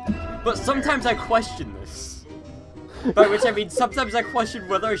 Aww. But sometimes I question this. By which I mean sometimes I question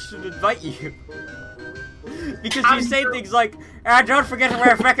whether I should invite you. Because you say things like, don't forget to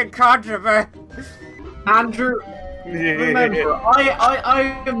wear a fucking condom. Andrew, remember,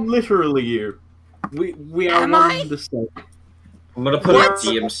 I am literally you. We are one the same. I'm gonna put a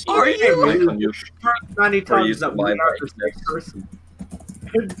DMC. Are you? Many times use that the we Wi-Fi are the same person.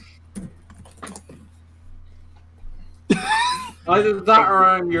 Either that or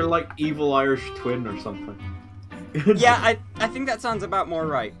I'm your like evil Irish twin or something. Yeah, I think that sounds about more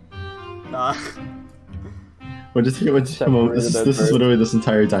right. Well, just come on. This is literally this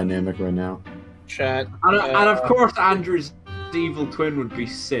entire dynamic right now. Chat. And of course, Andrew's evil twin would be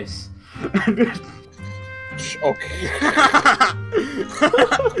Sis. Okay.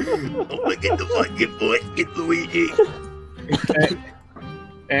 Get the fucking boy, get Luigi.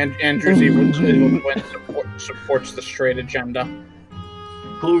 And Andrew's evil twin supports the straight agenda.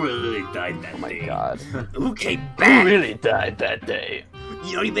 Who really died that day? Oh my god. Who came back? Who really died that day?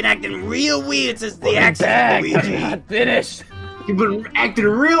 You know, you've been acting real weird since the accident, Luigi. Not finished. You've been acting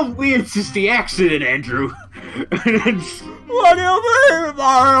real weird since the accident, Andrew. What do you mean,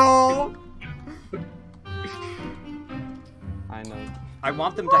 Mario? I know. I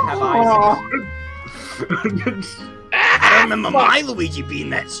want them to have eyes. I don't remember my Luigi being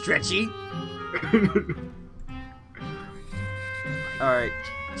that stretchy. Alright,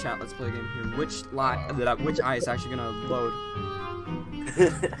 chat, let's play a game here. Which eye is actually gonna load?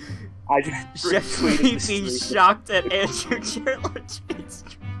 Chef Pee shocked at Andrew Gerald.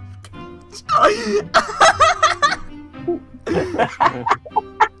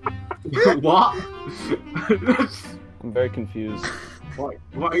 What? I'm very confused.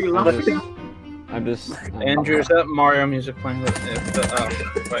 What are you laughing at? I'm just. Andrew, is that Mario music playing?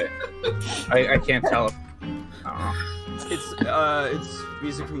 Wait. I can't tell. I don't know. It's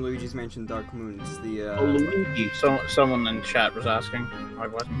music from Luigi's Mansion Dark Moon. It's the, Luigi. Someone in chat was asking. I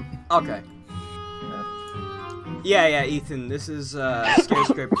wasn't. Okay. Yeah, Ethan, this is,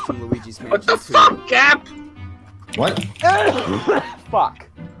 Skyscraper from Luigi's Mansion 2. What the fuck, Cap? What? Fuck.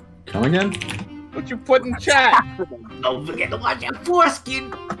 Come again? What you put in chat? Don't forget to watch your foreskin.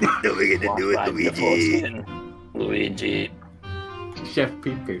 Don't forget to do it, Luigi. Luigi. Chef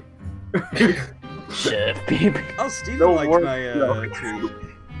Pee. Chef Peep. Oh, Steven liked my, tweet.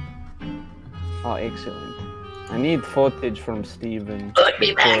 Oh, excellent. I need footage from Steven Put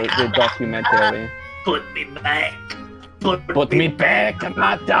me for back. the documentary. Put me back. Put me back, I'm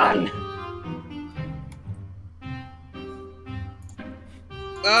not done.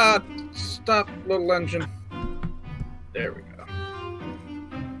 Stop, little engine. There we go.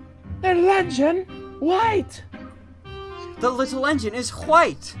 The legend? White! The little engine is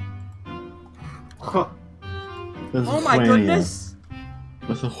white! Oh my goodness!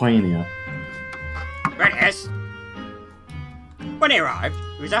 Lithuania. Yes. When he arrived,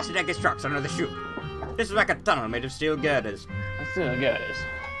 he was asked to take his trucks under the chute. This was like a tunnel made of steel girders. Steel girders.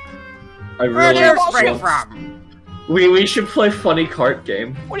 I Where really did it spring from? We should play funny cart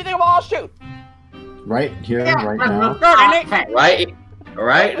game. What do you think of all shoot? Right here, right now.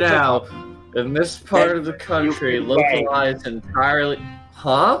 Right now, in this part of the country, localized entirely.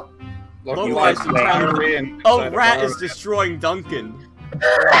 Huh? Localized entirely. Oh, Rat is destroying Duncan.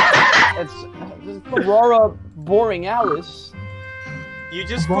 It's Aurora Borealis. You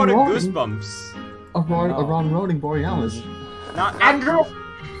just quoted Goosebumps. Around Roading Borealis. Not Andrew,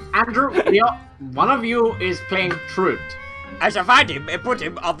 one of you is playing Truth. I shall find him and put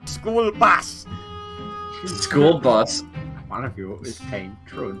him on the school bus. School bus. One of you is playing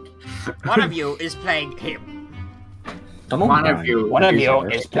Truth. One of you is playing him. One of you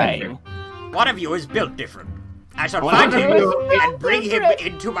is playing. One of you is built different. I shall find him and bring him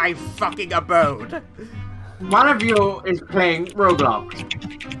into my fucking abode. One of you is playing Roblox.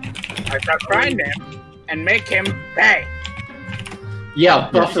 I shall find him and make him pay. Yeah,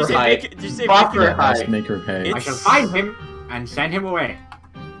 buffer height. Did you say Buffer Must height. make her pay. I shall find him and send him away.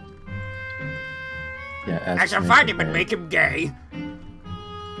 Yeah, I shall find him and make him gay.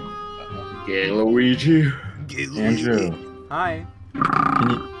 Gay Luigi. Andrew, Hi.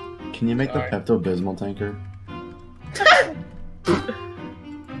 can you make the Pepto-Bismol tanker?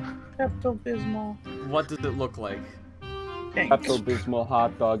 Pepto-Bismol. What does it look like? Pepto-Bismol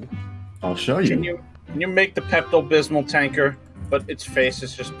hot dog. I'll show Can you. you make the Pepto-Bismol tanker, but its face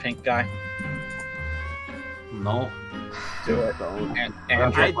is just pink guy? No. Do it. And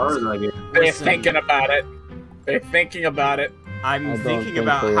they're Listen, thinking about it. They're thinking about it. I'm I don't thinking think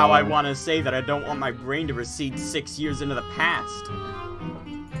about they how I are. want to say that I don't want my brain to recede 6 years into the past.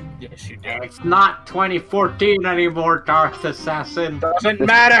 Yes, you do. It's not 2014 anymore, Darth Assassin. Doesn't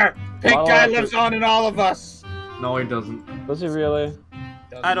matter. Pink Well, guy lives on in all of us. No, he doesn't. Does he really?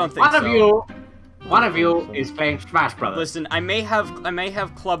 I don't think One so. of you is playing Smash Brothers. Listen, I may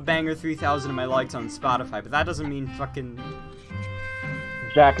have Club Banger 3000 in my likes on Spotify, but that doesn't mean fucking.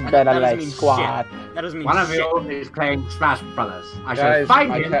 Jack That better doesn't like mean squad. shit. That doesn't mean One of shit. you is playing Smash Brothers. I shall find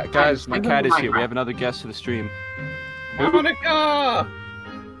him. my and cat send him to Minecraft. another guest to the stream. Monica!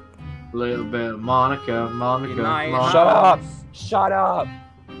 Little bit of Monica. Nice. Shut up! Shut up!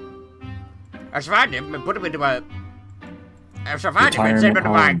 I shall find him and put him into a. I shall find him and send him to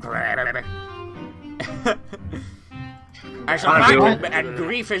Minecraft. I shall One of find you- him and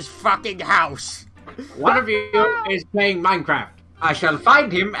grief his fucking house. One of you is playing Minecraft. I shall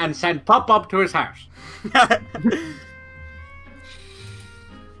find him and send Pop-Up to his house.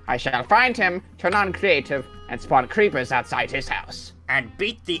 I shall find him, turn on creative, and spawn creepers outside his house. And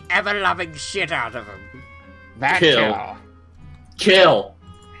beat the ever-loving shit out of him. That Kill. kill.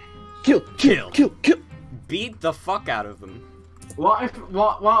 Kill. Beat the fuck out of them. What if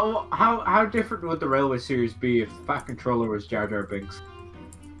how different would the Railway Series be if the Fat Controller was Jar Jar Binks?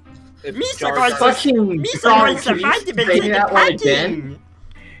 Misa going Fucking Misa John, going to can you find him and say take that the one packing. again?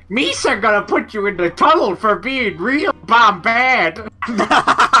 Misa gonna put you in the tunnel for being real bomb bad.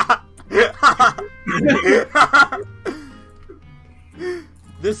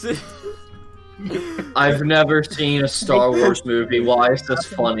 This is. I've never seen a Star Wars movie. Why is this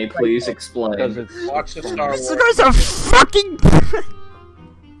funny? Please explain. Watch the Star Wars. You guys are fucking.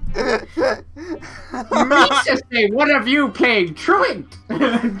 Misha say, what have you playing truant?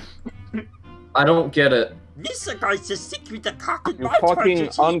 I don't get it. This guy's a secret the cock and You fucking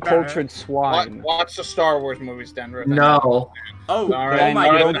uncultured swine. Watch the Star Wars movies, Denver. No. Oh, Alright, my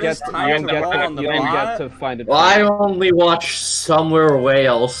you god, don't it's get- time you to don't roll get- on the You don't plot. get to find it. Well, I only watch Somewhere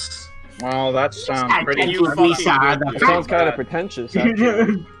Wales. Well, that sounds pretty. You fucking good, It sounds kind of pretentious,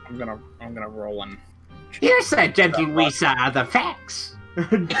 actually. I'm gonna roll in. Here's a gentle Wisa of the facts.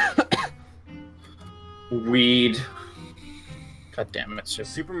 Weed. God damn it, Super.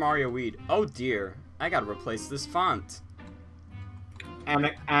 Super Mario Weed. Oh dear, I gotta replace this font.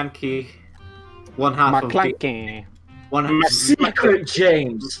 Anki. One half of the... McClanky. One half Secret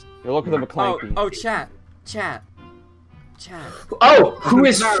James. You're looking at Oh, McClanky. oh, chat. Oh, who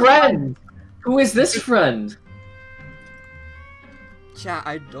is friend? Who is this friend? Chat,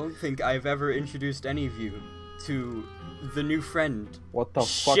 I don't think I've ever introduced any of you to the new friend. What the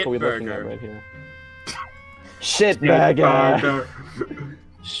fuck are we looking at Shitburger. right here? Shitburger.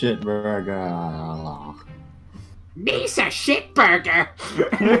 Shitburger. Misa shitburger.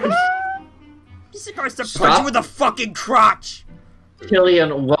 This guy's to punch Stop. you with a fucking crotch.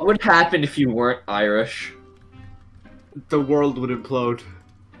 Killian, what would happen if you weren't Irish? The world would implode.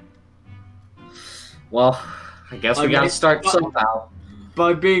 Well, I guess we gotta start somehow.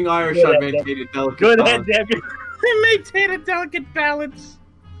 By being Irish, I maintain a delicate Good balance. head, Debbie. Maintain a delicate balance.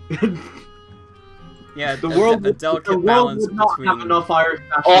 Yeah, The world, a delicate the world balance would not between. have enough Irish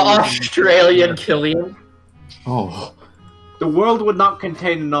nationalism. Australian Killian. Oh. The world would not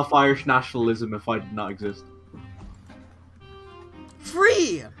contain enough Irish nationalism if I did not exist.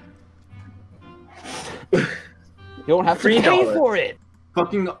 Free. You don't have to $3. pay for it.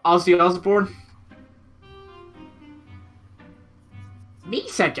 Fucking Ozzy Osbourne.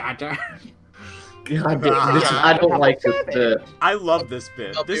 Misa Jaja. God damn, I don't like this bit. I love this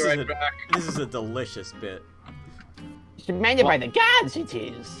bit. I'll be This is right a back. this is a delicious bit. Commanded by the gods, it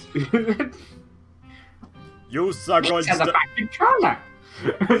is. You suck on Misa the fat controller.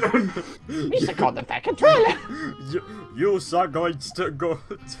 Misa called the fat controller. You suck going to go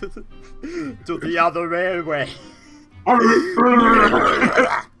to the other railway.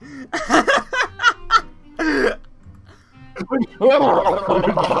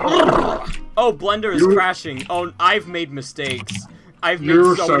 Oh, Blender is crashing. Oh, I've made mistakes. I've made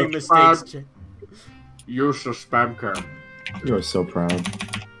You're so so many mistakes. You're so spam cam. You are so proud.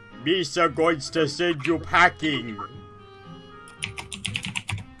 Misa going to send you packing.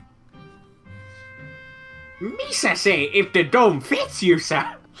 Misa say if the dome fits you,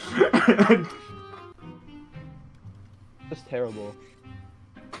 sir. That's terrible.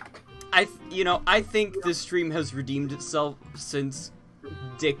 I think this stream has redeemed itself since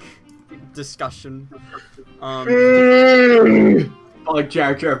Dick discussion. By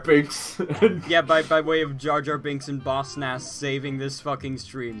Jar Jar Binks. Yeah, by way of Jar Jar Binks and Boss Nass saving this fucking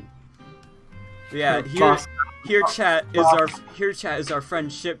stream. Yeah, here chat is our friend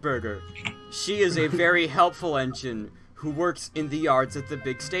Shitburger. She is a very helpful engine who works in the yards at the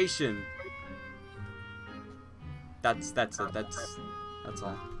big station. That's it. That's all.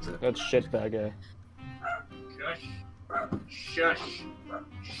 That's shitburger. Shush.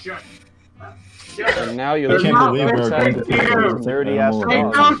 And now you're I looking can't at believe we're going to take you. over dirty ass animal I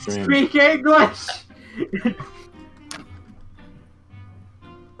dog. don't stream. speak English. I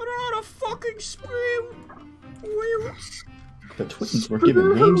don't know how to fucking scream. The twins were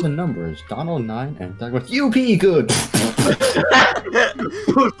given names and numbers. Donald 9 and Douglas. You be good.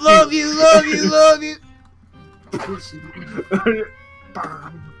 Love you.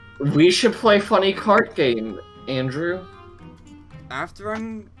 We should play funny cart game, Andrew. After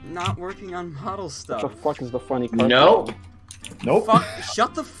I'm not working on model What stuff. the fuck is the funny part? No. Nope. Fuck!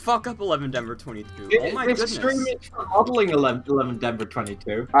 Shut the fuck up, 11 Denver 22. Oh my This stream goodness. is for modeling 11 Denver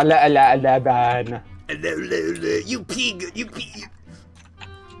 22. 11. You pig.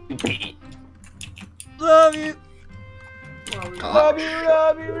 Love you. Love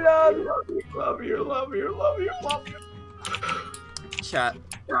you. Chat.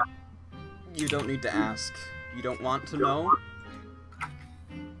 You don't need to ask. You don't want to know.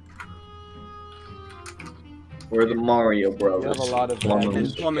 We're the Mario Brothers. You have a lot of Plumbers.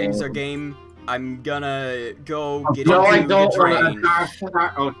 And plumbing's our game. I'm gonna go get No, I into don't the wanna- drain.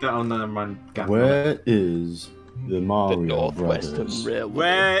 Oh, never mind. Where is the Mario Brothers? Railway.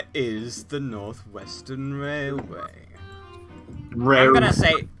 Where is the Northwestern Railway? Rare.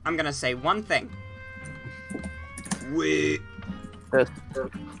 I'm gonna say one thing. Wait.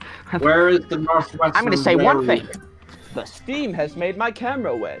 Where is the northwest? I'm gonna say one thing. The steam has made my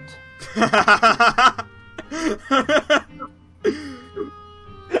camera wet.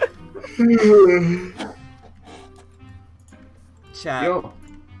 Chat, Yo.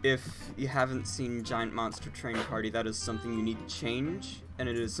 if you haven't seen Giant Monster Train Party, that is something you need to change, and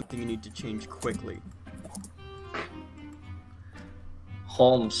it is something you need to change quickly.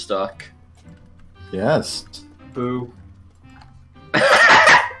 Homestuck. Yes. Boo.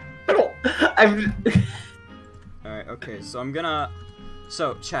 I'm. Alright, okay, so I'm gonna...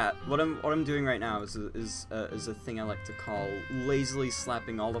 So, chat, what I'm doing right now is a thing I like to call lazily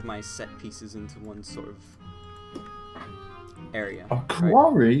slapping all of my set pieces into one sort of area. A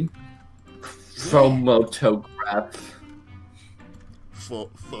quarry? Photograph.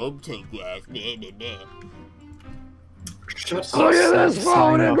 Photograph. Shut Look at this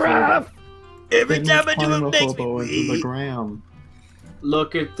photograph! Every time I do it makes me into the weak. gram.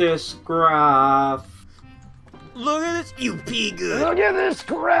 Look at this graph. Look at this, you pea good. Look at this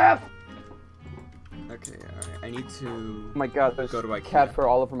graph! Okay, alright, I need to... Oh my god, there's Go to IKEA. cat fur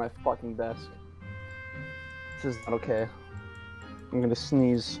all over my fucking desk. This is not okay. I'm gonna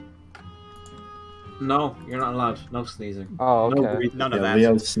sneeze. No, you're not allowed. No sneezing. Oh, No okay. breathing. None of that.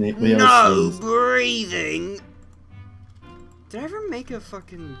 Leo sneezed. No breathing. Did I ever make a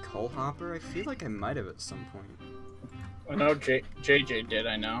fucking coal hopper? I feel like I might have at some point. I know JJ did,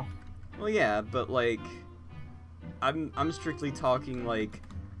 I know. Well, yeah, but like... I'm strictly talking, like,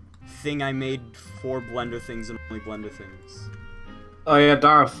 thing I made for Blender things and only Blender things. Oh yeah,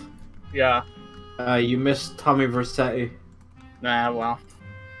 Darth. Yeah. You missed Tommy Versetti. Nah, well.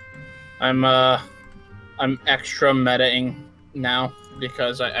 I'm extra metaing now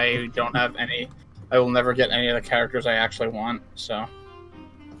because I don't have any. I will never get any of the characters I actually want, so.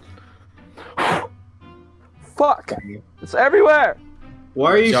 Fuck! It's everywhere!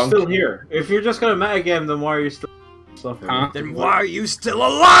 Why are you Junk. still here? If you're just gonna metagame, then why are you still suffering? Huh? Then why are you still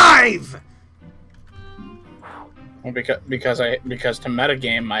alive? Well, because to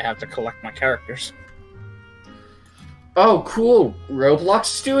metagame I have to collect my characters. Oh, cool. Roblox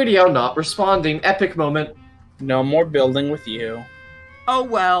Studio not responding. Epic moment. No more building with you. Oh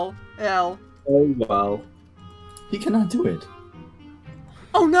well, hell. Oh well. He cannot do it.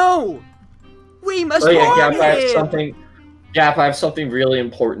 Oh no! We must Oh yeah, warn Gap, I have him! something. Gap, I have something really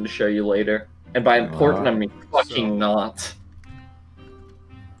important to show you later. And by important, I mean fucking So- not.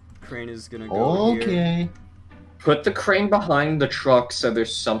 Crane is gonna go here. Okay. Put the crane behind the truck so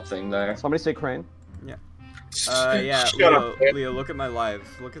there's something there. Somebody say crane. Yeah, Shut Leo, up, kid. Leo, look at my live.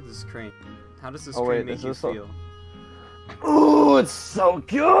 Look at this crane. How does this Oh, crane wait, make is you this a- feel? Ooh, it's so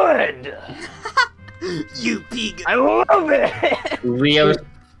good! You pea good. I love it!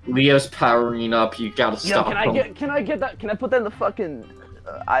 Leo's powering up. You gotta Yo, stop can I get that? Can I put that in the fucking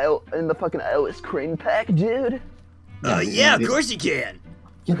iOS crane pack, dude? Yeah, of course you can.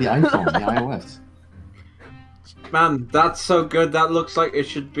 Yeah, the iPhone, the iOS. Man, that's so good. That looks like it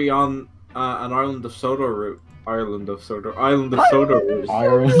should be on an Island of Sodor route. Island of Sodor route. Ireland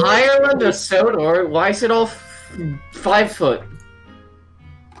of Sodor? Why is it all 5 foot?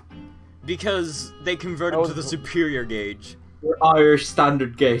 Because they converted to the superior gauge. Irish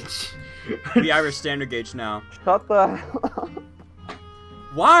standard gauge. The Irish standard gauge now. Shut the hell up.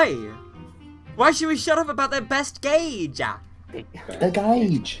 Why? Why should we shut up about their best gauge? The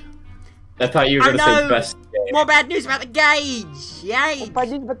gauge. I thought you were I gonna say know. best. More bad news about the gauge! Yay! But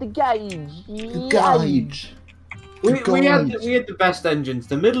the gauge. The gauge. We had the best engines.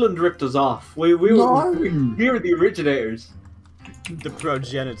 The Midland ripped us off. We were the originators. The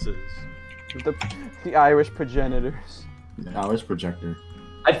progenitors. The Irish progenitors. The Irish projector.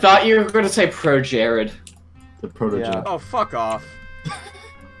 I thought you were gonna say Pro Jared. The protojet. Yeah. Oh, fuck off.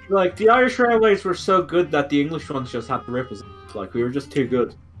 Like, the Irish railways were so good that the English ones just had to rip us off. Like, we were just too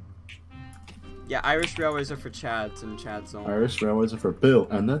good. Yeah, Irish railways are for Chads and Chads only. Irish railways are for Bill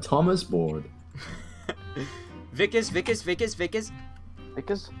and the Thomas board. Vicus. Because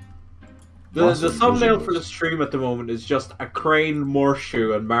The thumbnail for the stream at the moment is just a crane,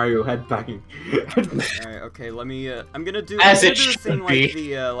 Morshoe, and Mario headbanging. Alright, okay, let me, I'm gonna do, As I'm it gonna do a should thing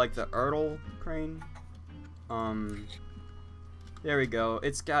be. like the Ertl crane. There we go.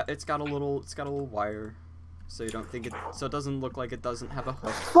 It's got a little wire. So you don't think it, so it doesn't look like it doesn't have a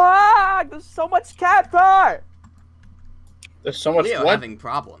hook. fuck! There's so much cat fur! There's so much Leo what? having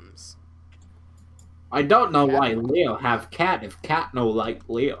problems. I don't know why Leo have cat if cat no like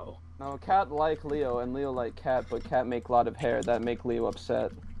Leo. No, cat like Leo and Leo like cat, but cat make a lot of hair that make Leo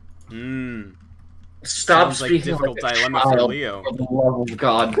upset. Stop Sounds like speaking difficult like a dilemma for child. Leo. For the love of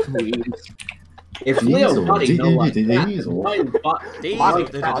God, please. If Leo Buddy know like Diesel. Oh,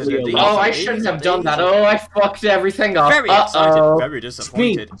 I shouldn't have done that. Oh, I fucked everything up. Very excited, very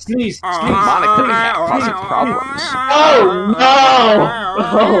disappointed. Sneeze. Monica couldn't have causing problems. Oh no!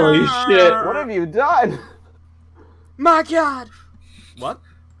 Holy shit! What have you done? My God! What?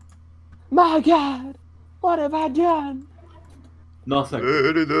 My God! What have I done? Nothing.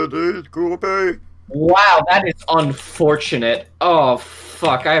 Wow, that is unfortunate. Oh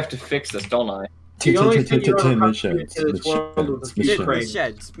fuck, I have to fix this, don't I? The only thing you ever have to do Smith to this world was a Smith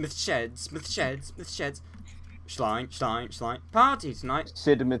sheds. Schlein. Party tonight.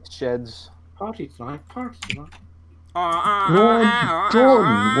 Sidmouth sheds. Party tonight. Shut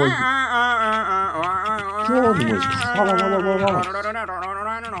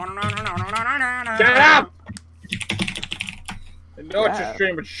up! I know it's a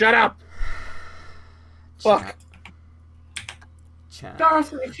stream, but shut up! Fuck. Chat.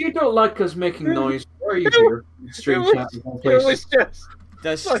 Darth, if you don't like us making noise, why are you here? Stream chat in one place. It was just...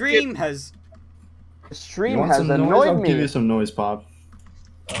 The stream has... The stream You want has some noise? annoyed I'll give me. you some noise, Pop.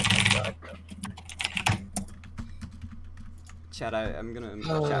 Oh my God. Chat, I'm gonna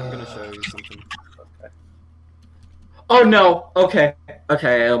show you something. Oh no! Okay.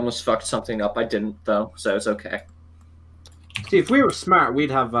 Okay, I almost fucked something up. I didn't though, so it's okay. See, if we were smart,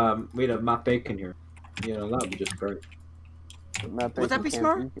 we'd have Matt Bacon here. You know, that would be just great. Would that be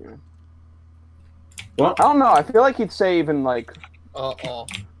smart? What? I don't know. I feel like he'd say even like Uh-oh.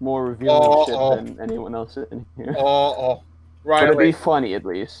 more revealing shit than anyone else in here. Uh-oh. But it'd be Riley. funny at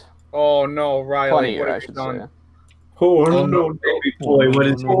least. Oh no, Riley. Funnier, What I have you should done? say. Oh, Oh no, baby boy, what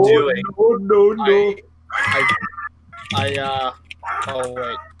is he doing? No. Oh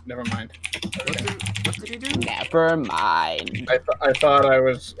wait, never mind. What did he do? Never mind. I thought I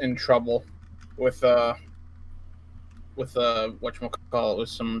was in trouble with whatchamacallit, with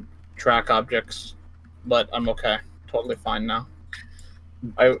some track objects, but I'm okay. Totally fine now.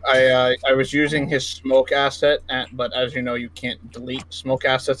 I was using his smoke asset, but as you know, you can't delete smoke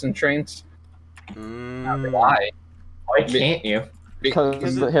assets in trains. Why? Why can't you?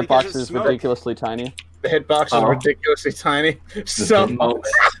 Because the hitbox is ridiculously tiny. The hitbox is ridiculously tiny. So The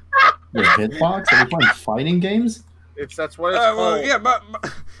hitbox? Are we playing fighting games? that's what it's called. Well, yeah, but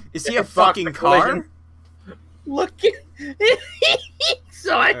is he a Hitbox fucking car? Look at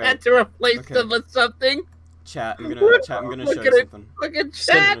so I had to replace them with something. Chat, I'm gonna show you something. Look at I'm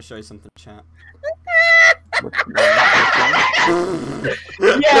chat. gonna show you something, chat.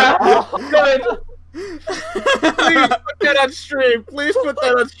 Yeah, good. Please put that on stream. Please put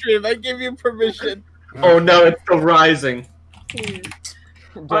that on stream. I give you permission. Oh no, it's still rising.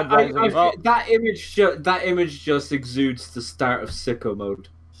 That image just exudes the start of sicko mode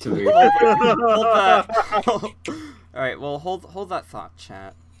to me. Hold that. Alright, well, hold that thought,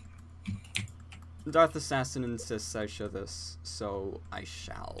 chat. Darth Assassin insists I show this, so I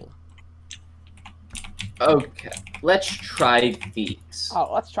shall. Okay, let's try these.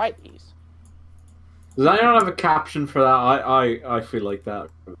 Oh, let's try these. Does anyone have a caption for that? I feel like that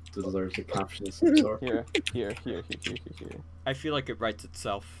deserves a caption of some sort. Here. I feel like it writes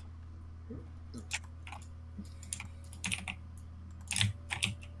itself.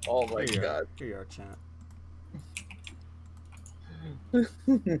 Oh my Here you God. are. Here you are, chat.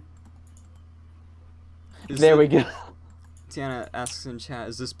 There we go. Tiana asks in chat,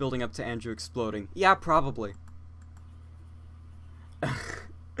 is this building up to Andrew exploding? Yeah, probably. At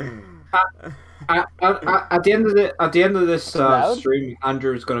the end of this stream,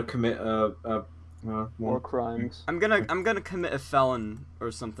 Andrew is going to commit more crimes. I'm gonna commit a felon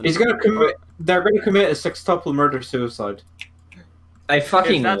or something. He's going to commit. They're going to commit a sextuple murder suicide. I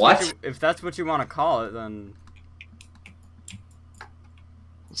fucking what? If that's what you want to call it, then.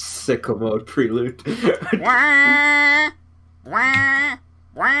 Sicko mode prelude.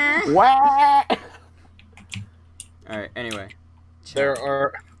 Alright, anyway. There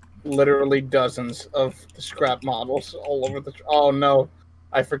are literally dozens of the scrap models all over the... Oh no,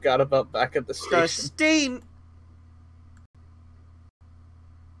 I forgot about back at the station. The Steam!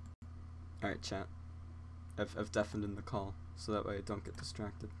 Alright, chat. I've deafened in the call, so that way I don't get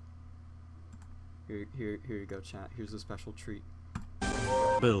distracted. Here you go, chat. Here's a special treat.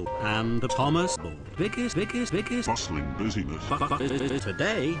 Bill and the Thomas Bull. Biggest bustling busyness.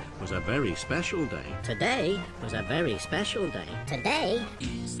 Today was a very special day. Today was a very special day. Today.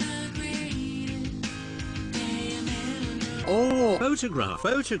 Oh, photograph.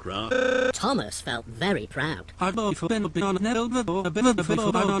 Thomas felt very proud. I've been on a never before. But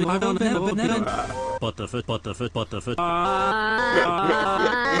the foot.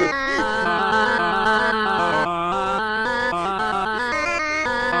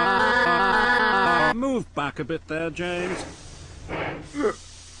 Move back a bit there, James.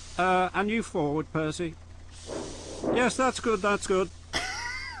 And you forward, Percy. Yes, that's good, that's good.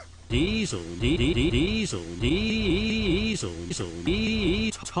 Diesel, diesel, diesel,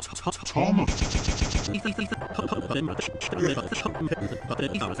 Thomas.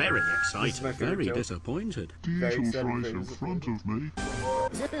 Very excited, very disappointed. Diesel's right in front of me.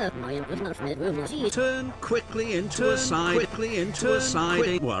 Turn quickly into a side,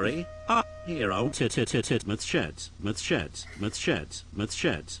 don't worry. Hero, myth sheds.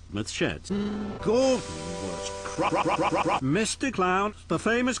 Gordon was Mr. Clown, the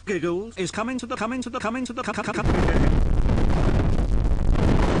famous Giggles, is coming to the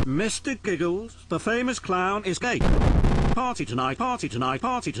Mr. Giggles, the famous clown, is gay. Party tonight.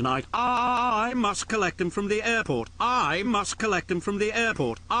 I must collect him from the airport. I must not collect him from the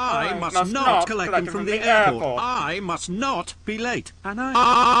airport. I must not be late. And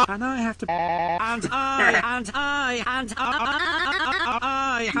I have to. And I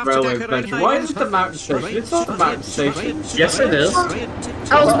have to decorate. Why is it the mountain station? It's not the mountain station. Yes, it is.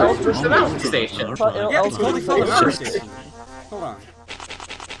 Ellsworth is the mountain station. Yeah, it's totally the mountain station. Hold on.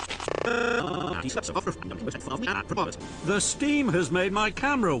 The steam has made my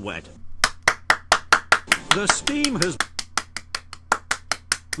camera wet. The steam has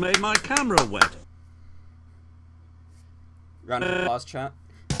made my camera wet. Round of applause, chat.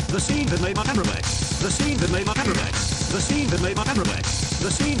 The steam has made my camera wet. The steam has made my camera wet. The steam has made my camera wet. The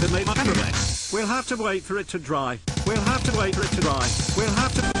steam has made my camera wet. We'll have to wait for it to dry. We'll have to wait for it to dry. We'll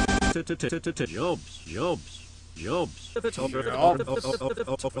have to. Jobs. Thomas,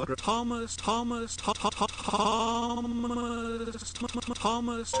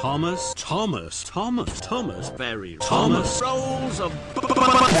 very Thomas rolls of.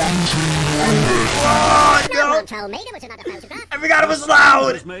 I forgot it was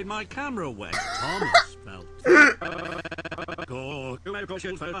loud. Has made my camera wet. Thomas felt. A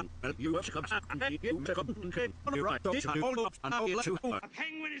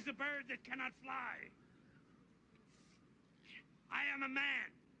penguin is a bird that cannot fly. I am a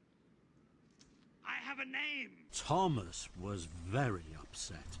man. I have a name. Thomas was very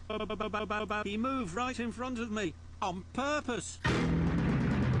upset. He moved right in front of me on purpose.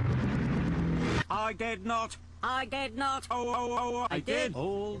 I did not. Oh, I did.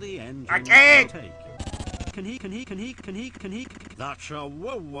 All the engines. I can't. Can he? That's a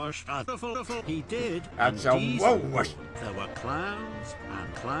whoa-wash. He did. That's a whoa-wash. There were clowns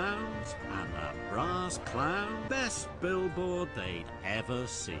and a brass clown. Best billboard they'd ever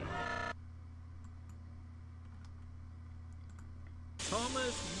seen.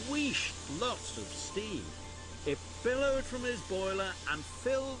 Thomas wheeshed lots of steam. It billowed from his boiler and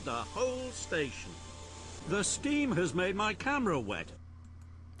filled the whole station. The steam has made my camera wet.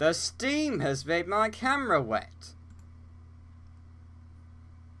 The steam has made my camera wet.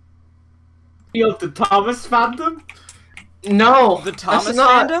 You the Thomas fandom? No, The Thomas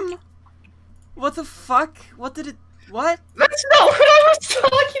not. fandom? What the fuck? What did it? What? That's not what I was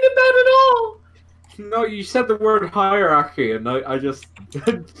talking about at all. No, you said the word hierarchy, and I just.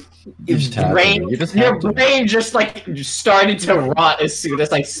 Your brain just like started to rot as soon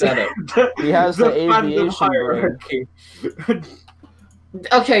as I said it. He has the aviation hierarchy.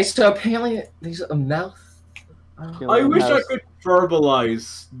 Okay, so apparently there's a mouth. I wish I could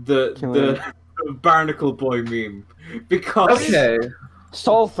verbalize the Barnacle Boy meme because. Okay.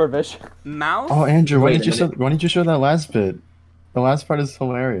 Sulfurfish. Mouth. Oh, Andrew, why didn't you show that last bit? The last part is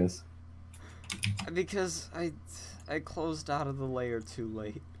hilarious. Because I closed out of the layer too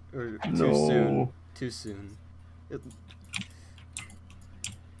late or too No. soon. Too soon.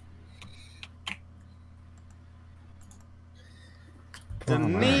 The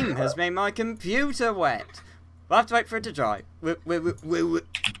meme has made my computer wet. We'll have to wait for it to dry. With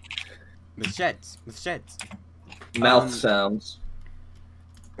sheds. Mouth sounds.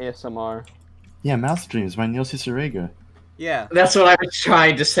 ASMR. Yeah, Mouth Dreams by Neil Cicerega. Yeah. That's what I was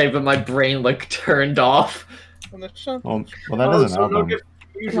trying to say, but my brain like turned off. Well, that is an album.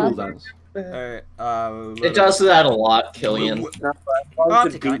 It does that a lot, Killian.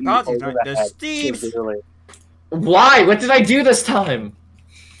 Party night. The Steve's. Why? What did I do this time?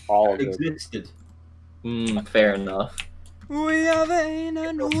 All of it existed. Fair enough. We are vain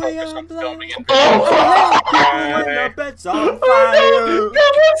and we are blind. Oh! When the bed's on fire.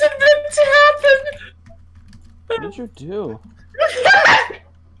 That wasn't meant to happen. What did you do?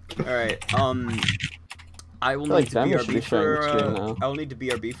 Alright, I will need to BRB for I'll need to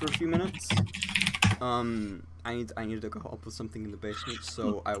BRB for a few minutes. I need to go help with something in the basement,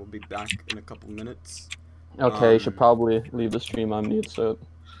 so I will be back in a couple minutes. Okay, you should probably leave the stream on mute so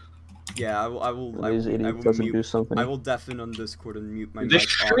Yeah, I will These idiots doesn't do something. I will deafen on Discord and mute my The mic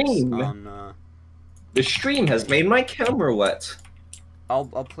stream. on. The stream has made my camera wet. I'll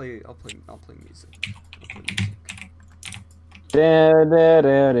play music.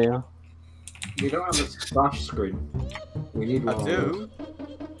 We don't have a splash screen. We need one. I do.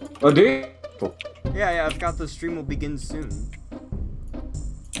 Oh, do you? Yeah, I've got the stream will begin soon.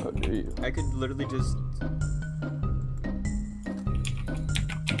 Oh, do you? I could literally just.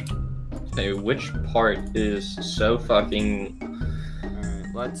 Hey, which part is so fucking...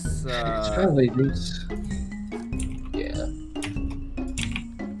 Alright, let's, It's probably this... Yeah.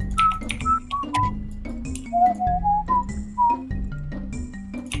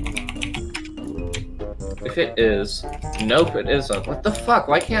 If it is... Nope, it isn't. What the fuck?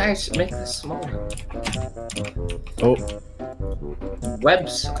 Why can't I make this smaller? Oh.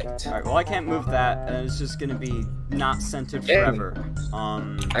 Website. Alright, well I can't move that, and it's just gonna be not centered forever.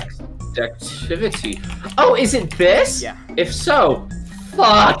 Activity. Oh, is it this? Yeah. If so,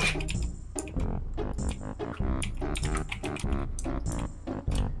 fuck!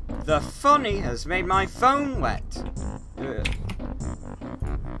 The funny has made my phone wet.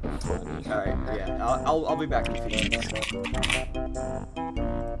 Alright, yeah, I'll be back in a few minutes.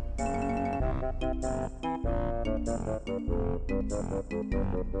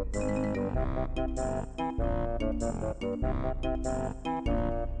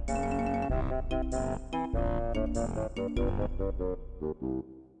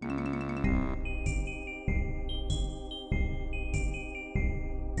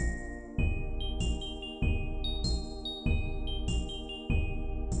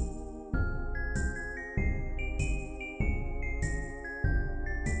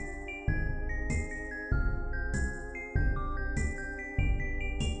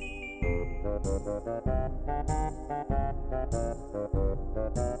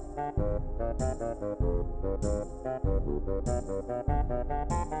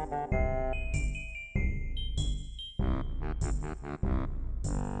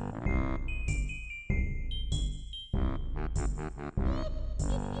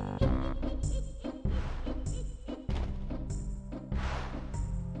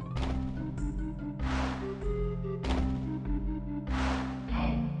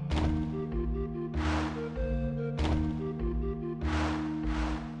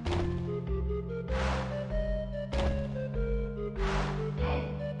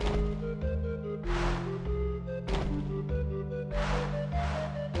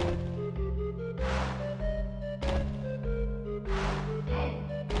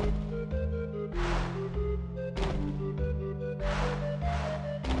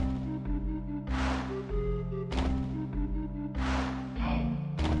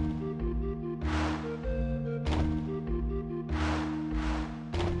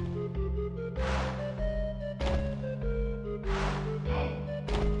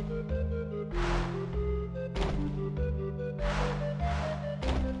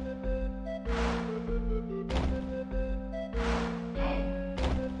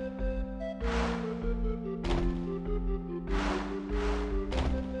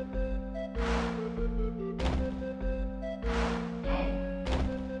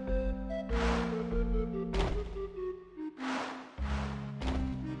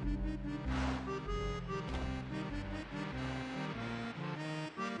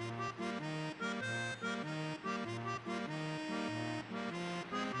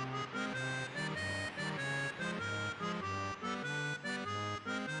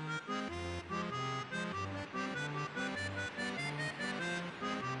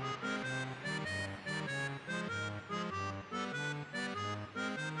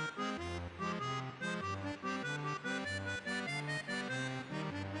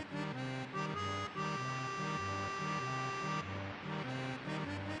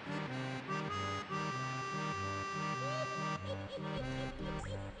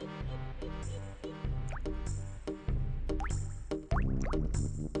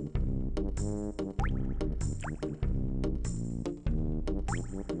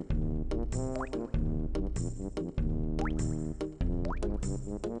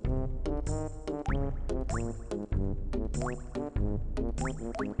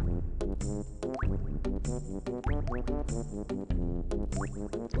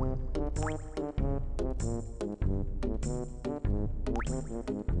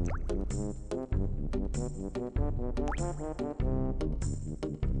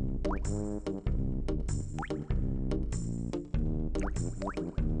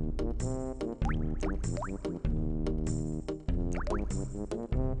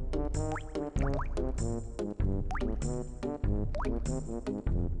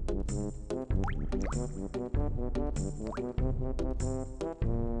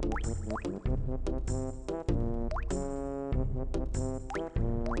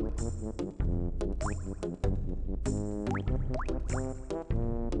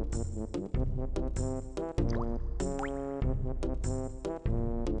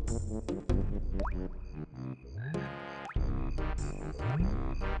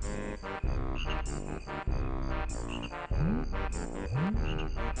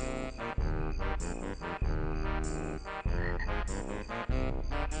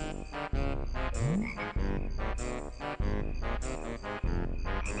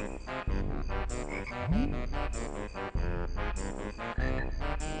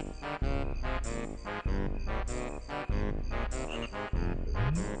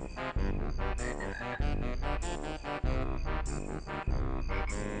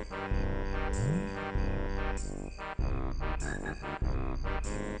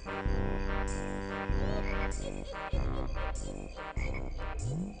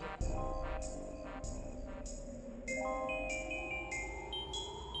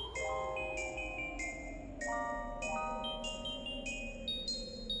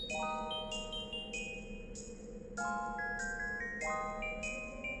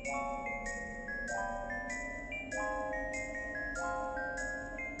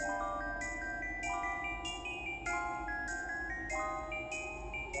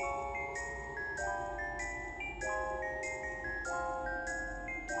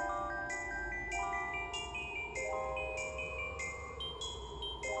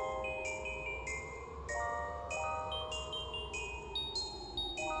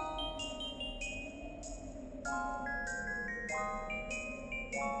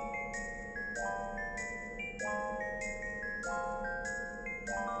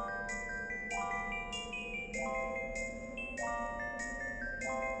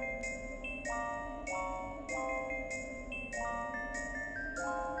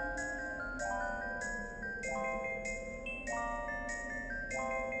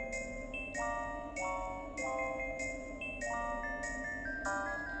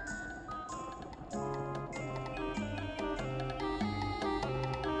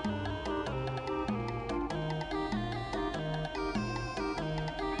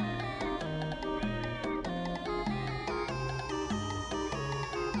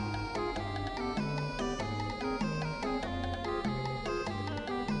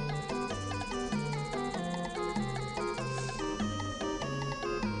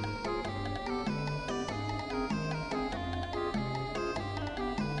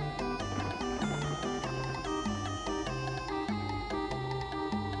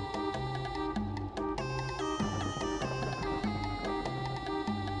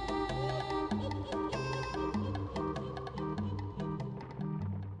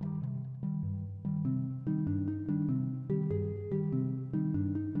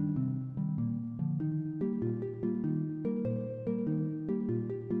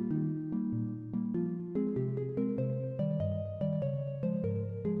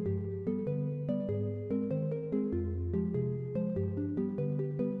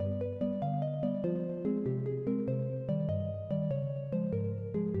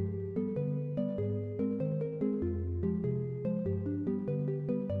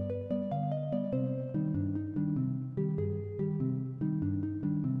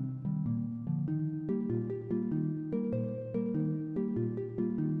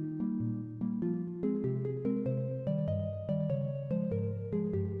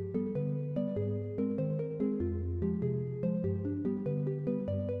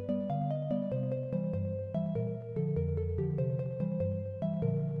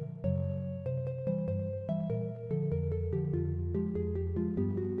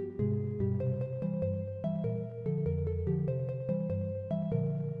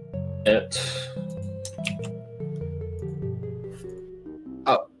 it.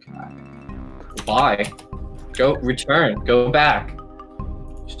 Oh. Why? Go, return, go back.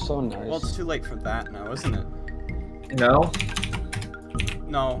 So nice. Well, it's too late for that now, isn't it? No?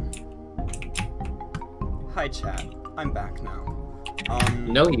 No. Hi, chat. I'm back now.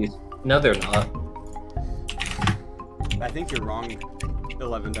 No, they're not. I think you're wrong,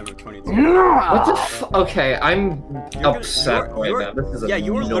 11 Denver 22. What the Okay, I'm upset right now. This is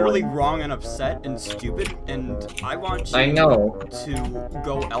you were annoying. literally wrong and upset and stupid, and I want you I know. to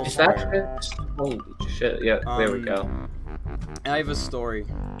go Is that elsewhere. shit? Holy shit, yeah, there we go. I have a story.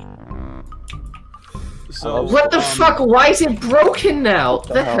 So, what the fuck? Why is it broken now?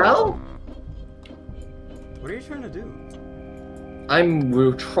 The hell? What are you trying to do?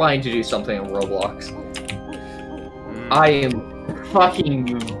 I'm trying to do something on Roblox. I am fucking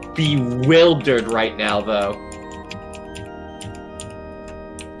bewildered right now, though.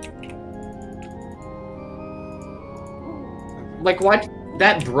 Like, why?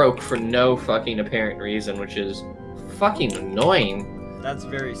 That broke for no fucking apparent reason, which is fucking annoying. That's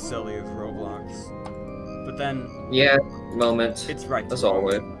very silly of Roblox. But then... Yeah, moment. It's right. As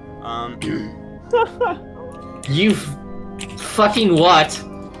always. You fucking what?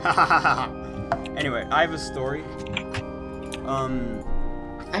 Anyway, I have a story.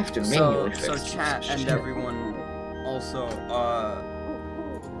 I have to so chat and everyone also,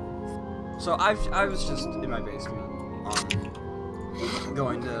 so I was just in my basement,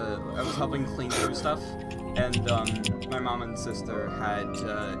 I was helping clean through stuff, and, my mom and sister had,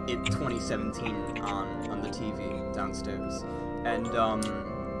 It 2017 on the TV downstairs, and,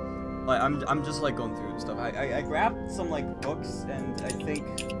 like, I'm just, like, going through stuff. I grabbed some, like, books, and I think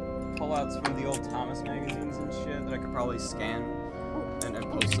pullouts from the old Thomas magazines and shit that I could probably scan and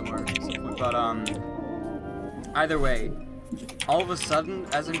post somewhere at some point. But, either way, all of a sudden,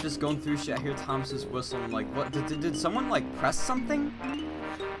 as I'm just going through shit, I hear Thomas's whistle, and I'm like, what, did someone, like, press something?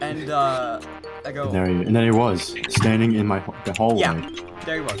 And, I go... And there he was, standing in the hallway. Yeah,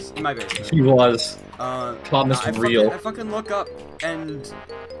 there he was, in my basement. He was. Thomas real. I fucking look up, and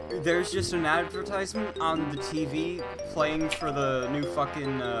there's just an advertisement on the TV playing for the new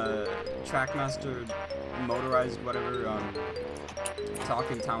fucking, Trackmaster motorized whatever,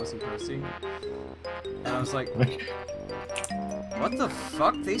 Talking Thomas and Percy. And I was like, what the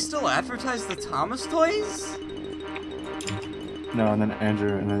fuck? They still advertise the Thomas toys? No, and then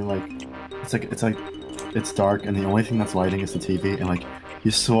Andrew, and then like, it's dark, and the only thing that's lighting is the TV, and like,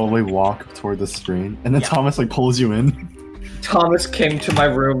 you slowly walk toward the screen, and then Thomas like pulls you in. Thomas came to my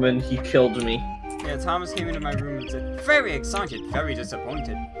room and he killed me. Yeah, Thomas came into my room and said, very excited, very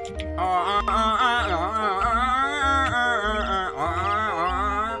disappointed. I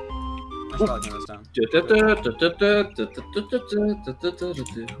should probably turn this down.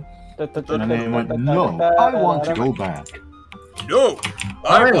 And then he went, no, I want to go back. No,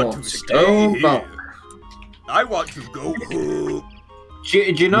 I want to stay here. I want to go home. Do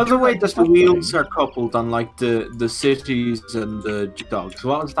you know the way that the wheels are coupled on like the cities and the dogs?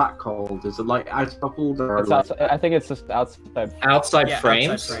 What is that called? Is it like out coupled or? It's like... outside, I think it's just outside. Outside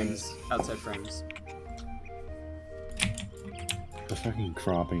frames. Outside frames. Outside frames. The fucking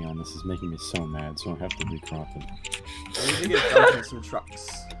cropping on this is making me so mad, so I have to recrop it. I need to get Duncan some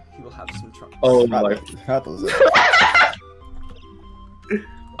trucks. He will have some trucks. Oh my!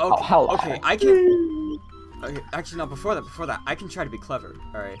 Okay, I can. Okay, actually, no. Before that, I can try to be clever.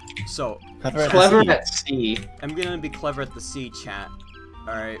 All right. So clever at C. I'm gonna be clever at the C, chat.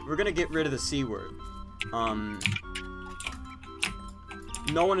 All right. We're gonna get rid of the C word.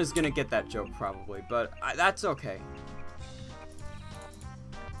 No one is gonna get that joke probably, but that's okay.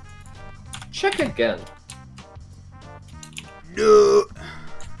 Check again. No.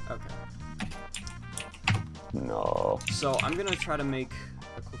 Okay. No. So I'm gonna try to make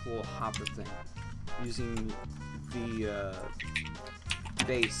a quick little hopper thing using the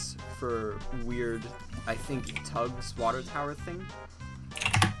base for weird, I think, Tug's water tower thing.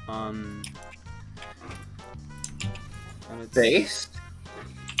 And it's base.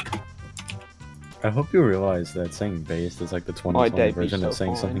 I hope you realize that saying based is like the 2020 version of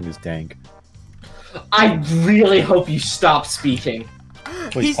saying something is dank. I really hope you stop speaking.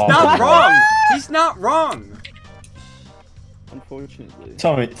 He's not wrong! He's not wrong! Unfortunately.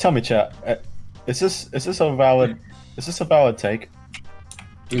 Tell me, chat. Is this a valid take?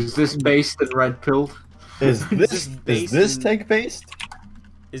 Is this based and red pilled? Is this take based?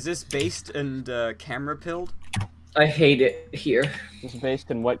 Is this based and camera pilled? I hate it here. It's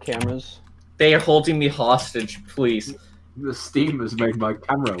based in what cameras? They are holding me hostage, please. The steam has made my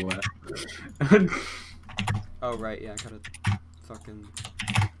camera wet. Oh right, yeah, I gotta fucking...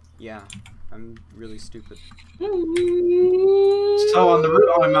 Yeah, I'm really stupid. So on the route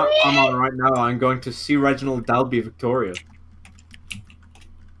I'm on right now, I'm going to see Reginald Dalby Victoria.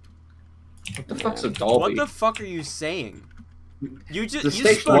 What the fuck's a Dalby? What the fuck are you saying? You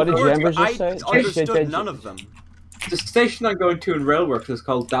spoke what did words, Jambers I just say? understood none of them. The station I'm going to in Railworks is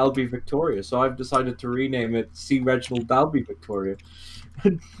called Dalby Victoria, so I've decided to rename it See Reginald Dalby Victoria.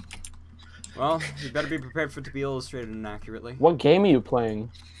 Well, you better be prepared for it to be illustrated inaccurately. What game are you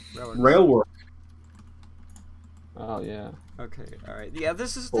playing? Railwork. Oh yeah. Okay, alright. Yeah,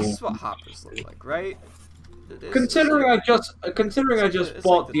 this is what hoppers look like, right? Considering I just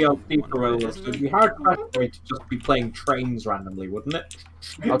bought the LP for Railworks, it'd be hard for me to just be playing trains randomly, wouldn't it?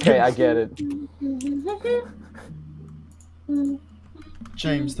 Okay, I get it.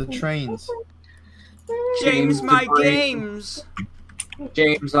 James, the trains. James, my games!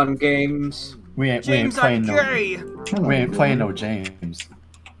 James on games. We ain't James playing on no. gay. We ain't playing no James.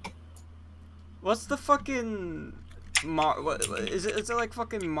 What's the fucking what is it? Is it like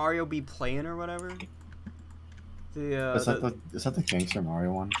fucking Mario be playing or whatever? Is that the Gangster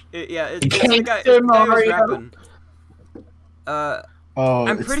Mario one? Yeah, it's the guy who's rapping. Oh,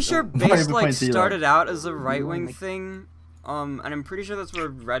 I'm pretty sure Base like started like... out as a right-wing thing, and I'm pretty sure that's where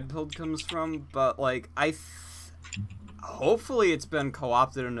Red Pill comes from. But like, hopefully it's been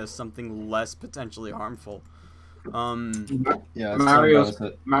co-opted into something less potentially harmful. Yeah,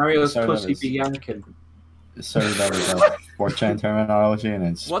 Mario's pussy be yanking. It started out as a 4chan terminology and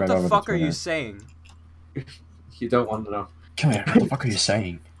then spread over. What the fuck are you saying? You don't want to know. Come here. What the fuck are you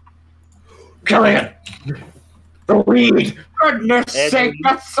saying? Come here. Read. Goodness sake,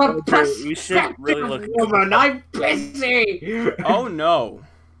 that's so You should really look. Woman, I'm busy. Oh no.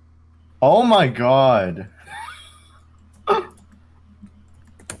 Oh my god.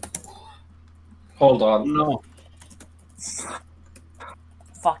 Hold on. No.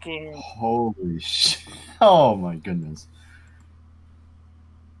 Fucking. Holy shit. Oh my goodness.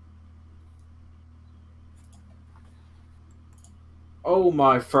 Oh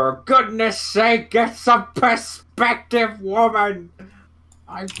my, for goodness sake, get some perspective, woman!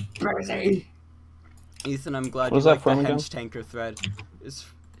 I'm busy. Ethan, I'm glad What you was like that the from hench tanker thread. It's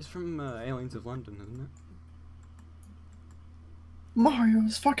from Aliens of London, isn't it?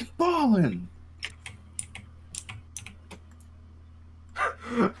 Mario's fucking ballin'.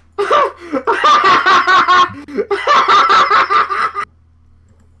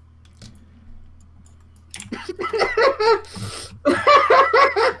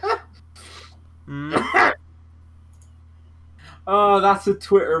 Oh, that's a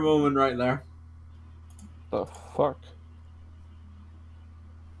Twitter moment right there. The fuck?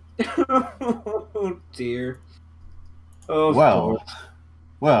 Oh dear. Oh, well.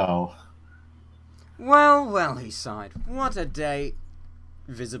 Well. Well, well, he sighed. What a day.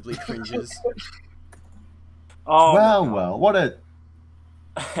 Visibly cringes. Oh. Well, what a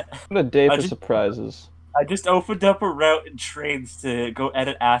day for surprises. I just opened up a route in trains to go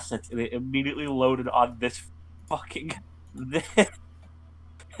edit assets, and it immediately loaded on this fucking.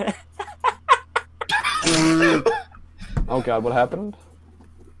 Oh god, what happened?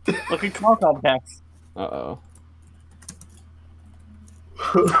 Look at car contacts. Uh-oh.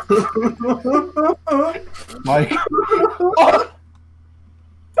 Mike.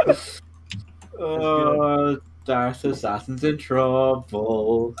 Darth Assassin's in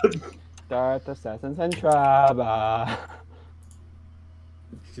trouble. Darth Assassin's in trouble.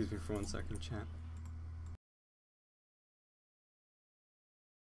 Excuse me for 1 second, chat.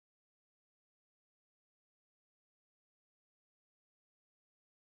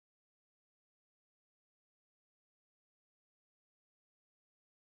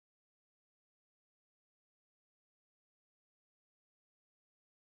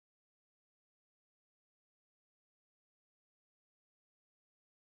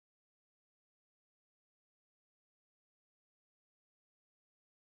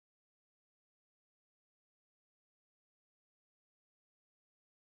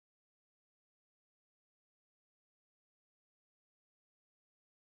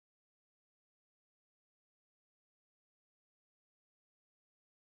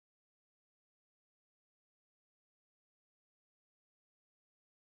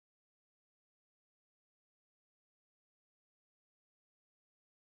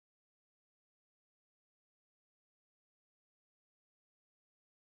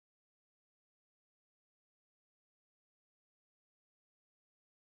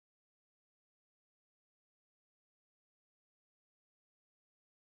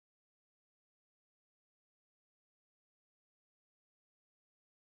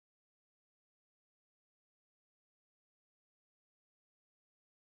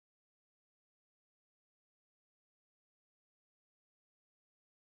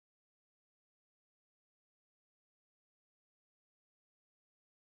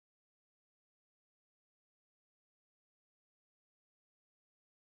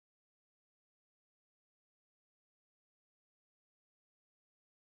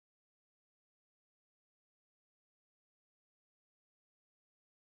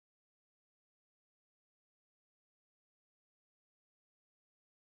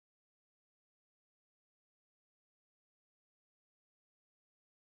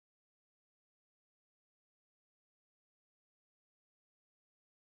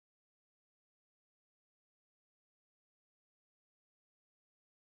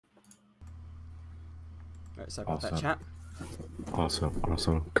 Alright, sorry about that, chat.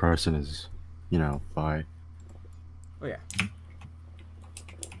 Also, Carson is, you know, bi. Oh yeah.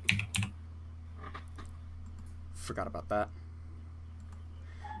 Forgot about that.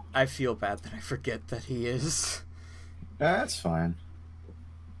 I feel bad that I forget that he is. That's fine.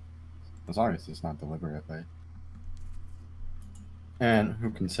 As long as it's not deliberately. And who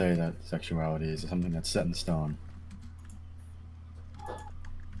can say that sexuality is something that's set in stone?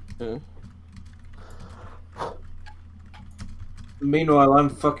 Yeah. Meanwhile, I'm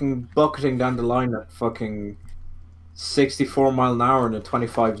fucking bucketing down the line at fucking 64 mile an hour in a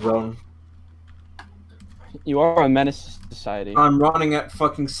 25 zone. You are a menace to society. I'm running at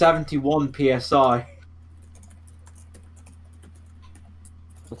fucking 71 psi.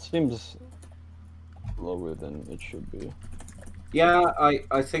 It seems lower than it should be. Yeah,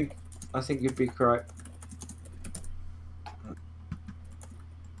 I think you'd be correct.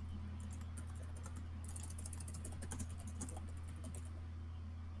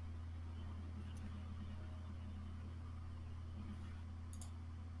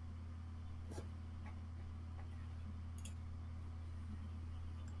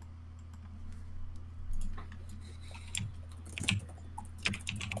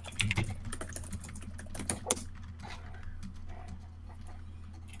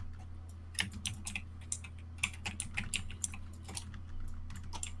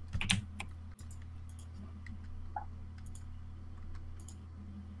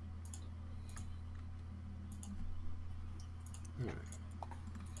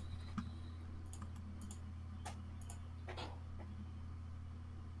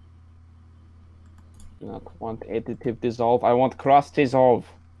 Do not want additive dissolve. I want cross dissolve.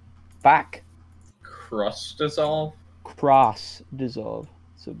 Back. Crust dissolve? Cross dissolve.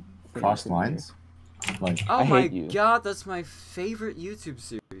 So Cross lines? Like, Oh I my hate you. god, that's my favorite YouTube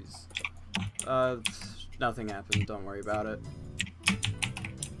series. Nothing happened, don't worry about it.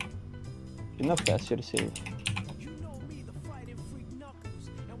 Enough faster to save.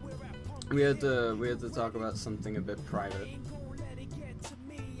 We had to talk about something a bit private.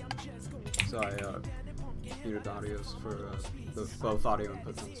 So I muted audios for both audio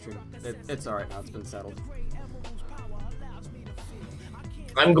inputs on the stream. It's alright now, it's been settled.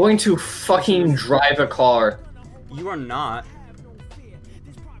 I'm going to fucking drive a car. You are not.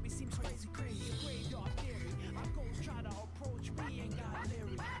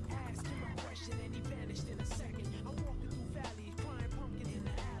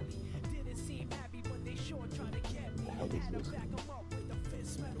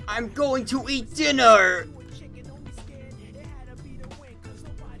 I'm going to eat dinner!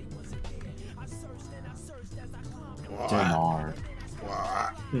 Dinner.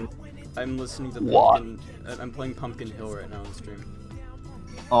 I'm listening to I'm playing Pumpkin Hill right now on the stream.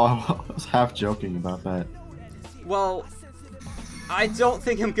 Oh, I was half joking about that. Well, I don't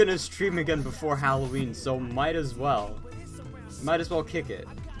think I'm gonna stream again before Halloween, so might as well. Might as well kick it.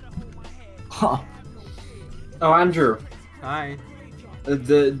 Huh. Oh, Andrew. Hi.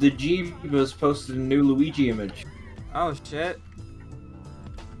 The Jeebus posted a new Luigi image. Oh shit.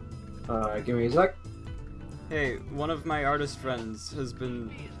 Give me a sec. Hey, one of my artist friends has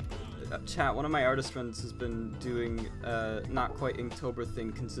been one of my artist friends has been doing not quite Inktober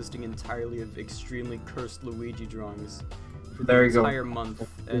thing consisting entirely of extremely cursed Luigi drawings for the entire month,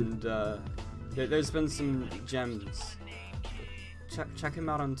 and there's been some gems. Check him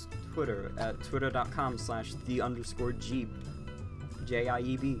out on Twitter at twitter.com/the_Jeep.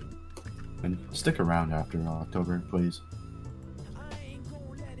 JIEB. And stick around after October, please.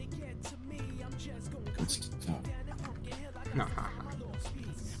 Good stuff.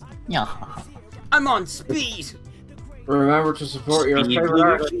 Yeah. I'm on speed! Remember to support your favorite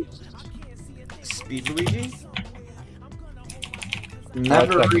artist. Speed Luigi?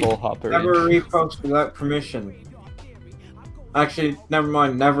 Never repost without permission. Actually, never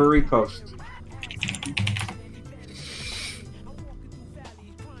mind, never repost.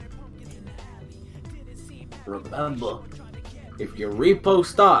 Remember, if you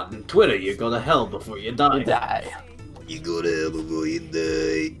repost that on Twitter, you go to hell before you die. You die. You go to hell before you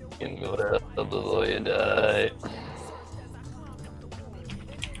die. You go to hell before you die.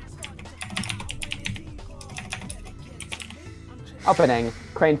 Opening.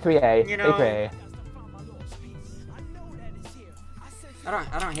 Crane 3A. You know, 3A.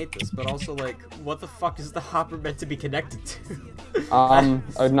 I don't hate this, but also like, what the fuck is the hopper meant to be connected to?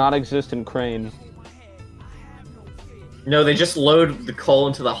 A non-existent crane. No, they just load the coal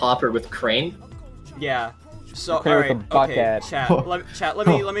into the hopper with crane. Yeah. So crane alright, with a bucket. okay, chat.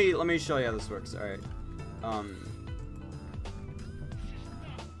 Let me show you how this works. All right.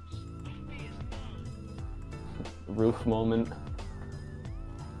 Roof moment.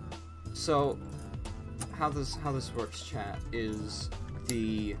 So how this works, chat, is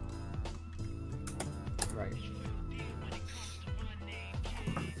the right.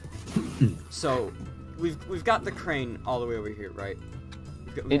 So, we've got the crane all the way over here, right?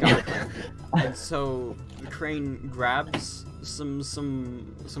 We've got the crane. And so the crane grabs some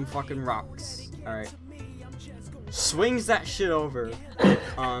fucking rocks. All right. Swings that shit over.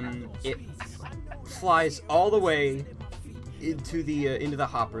 It flies all the way into the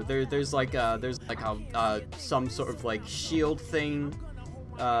hopper. There's like some sort of like shield thing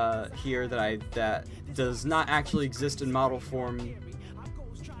here that does not actually exist in model form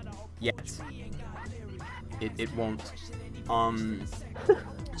yet. It won't.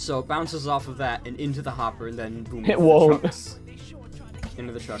 So it bounces off of that and into the hopper, and then boom. It won't.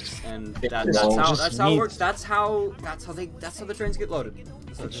 Into the trucks, and that's how it works. That's how the trains get loaded.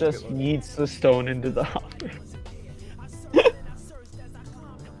 It just yeets the stone into the hopper.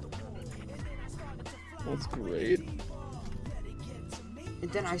 That's great.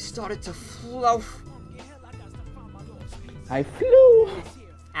 And then I started to float. I flew.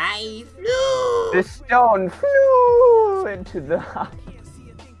 I flew. The stone flew into the hopper.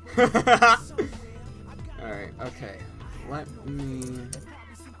 Alright, okay. Let me...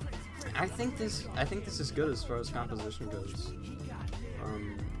 I think this is good as far as composition goes.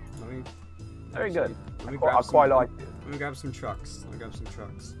 Let me... Very good. Let me I quite like it. Let me grab some trucks.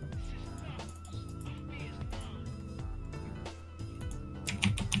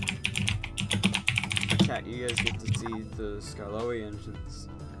 Chat, you guys get to see the Skarloey engines.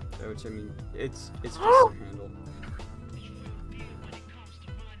 Which, I mean, it's just a handle.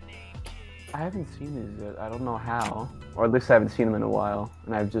 I haven't seen these yet. I don't know how. Or at least I haven't seen them in a while.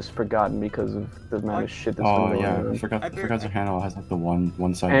 And I've just forgotten because of the amount of shit that's been going on. I forgot the handle has like the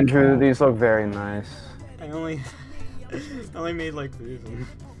one side. Andrew, these look very nice. I only made like 3 of them.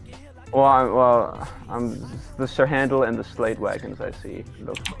 Well, the Sir Handle and the Slate wagons I see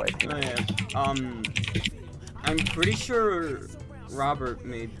look quite nice. Oh, yeah. I'm pretty sure Robert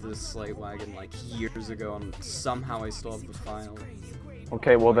made the Slate wagon like years ago, and somehow I still have the file.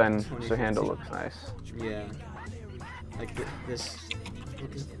 Okay, well then, Sir Handle looks nice. Yeah. Like this.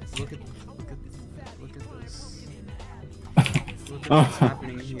 Look at this. Look at what's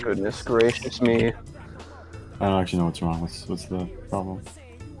happening here. Goodness gracious me. I don't actually know what's wrong. What's the problem?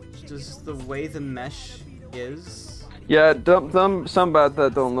 Just the way the mesh is. Yeah, some about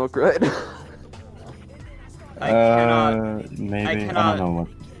that don't look right. Maybe. I I don't know what.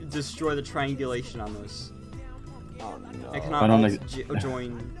 destroy the triangulation on this. Oh no. I cannot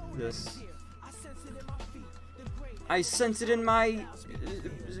join this. I sense it in my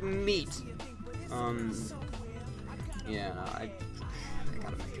meat. Yeah, I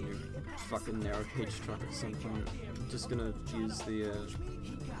gotta make a new fucking narrow cage truck at some point. I'm just gonna use the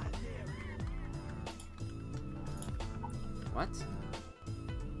what?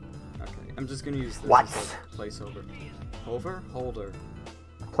 Okay, I'm just gonna use this as a placeholder. Holder?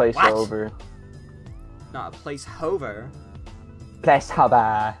 Placeholder. What? Not a placeholder.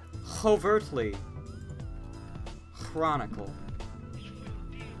 Placeholder. Covertly. Chronicle.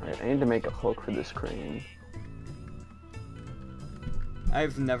 Alright, I need to make a hook for this crane.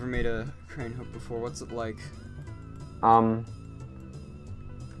 I've never made a crane hook before. What's it like?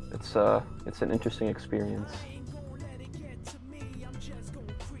 It's an interesting experience.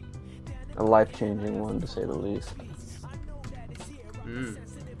 A life-changing one, to say the least.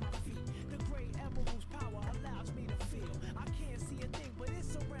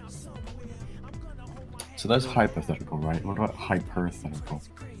 So that's hypothetical, right? What about hyperthetical?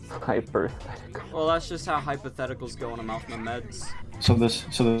 Hyperthetical. Well, that's just how hypotheticals go when I'm off my meds. So this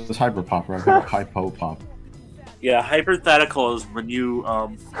hyperpop, right? Hypopop. Yeah, hypothetical is when you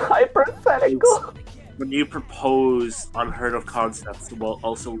hypothetical. When you propose unheard of concepts while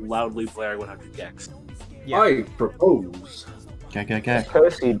also loudly blaring 100 gex. Yeah. I propose. Get.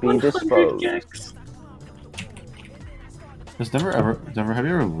 Percy, be disposed. Have you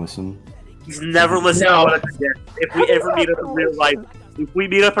ever listened? He's never listened to 100 gex. If we ever meet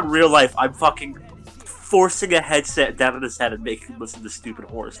up in real life, I'm fucking forcing a headset down in his head and making him listen to stupid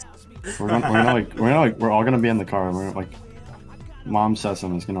horse. We're all gonna be in the car. And we're like, Mom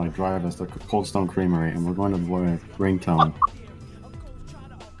Sesame is gonna like drive us to Cold Stone Creamery, and we're going to play ringtone.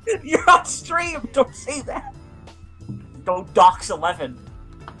 You're on stream. Don't say that. Don't dox 11.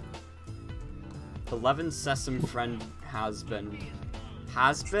 11 Sesame friend has been.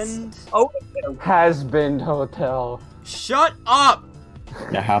 Oh. Has-been hotel. Shut up.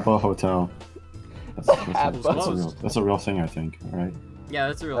 Yeah, Habbo Hotel. That's a real thing, I think. Right? Yeah,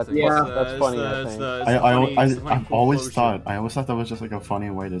 that's a real thing. Yeah, that's funny. I always thought that was just like a funny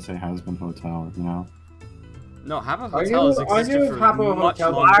way to say has-been hotel. You know? No, Habbo Hotel has existed for much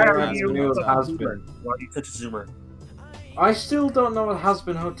longer. Why are you such a zoomer? I still don't know what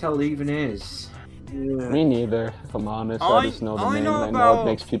Has-Been Hotel even is. Me neither, if I'm honest. I just know the name, and I know it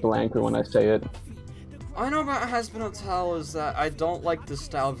makes people angry when I say it. All I know about Has-Been Hotel is that I don't like the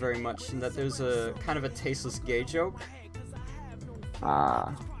style very much, and that there's a kind of a tasteless gay joke.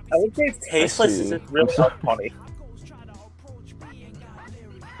 I would say tasteless isn't really funny.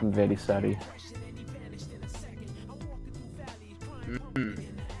 I'm very sorry.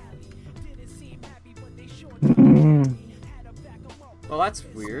 Well, that's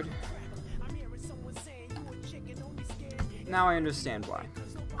weird. Now I understand why.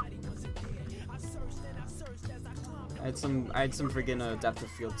 I had some friggin' depth of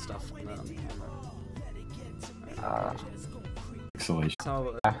field stuff on the camera.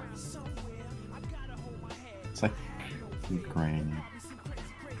 Pixelation. It's like grainy.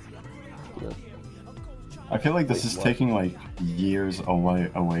 I feel like this is taking like years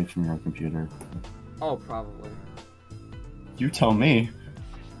away from your computer. Oh, probably. You tell me.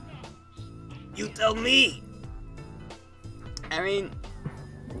 You tell me! I mean,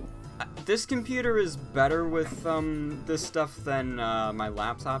 this computer is better with this stuff than my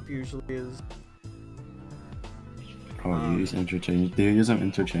laptop usually is. Oh, you use interchange? Do you use them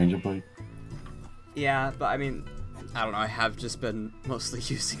interchangeably? Yeah, but I mean, I don't know, I have just been mostly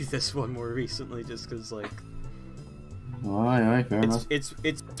using this one more recently just because, like... Alright, fair enough. It's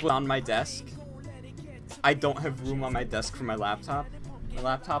on my desk. I don't have room on my desk for my laptop. My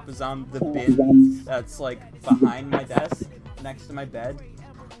laptop is on the bin that's, like, behind my desk, next to my bed.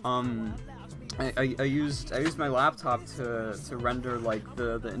 I used my laptop to render, like,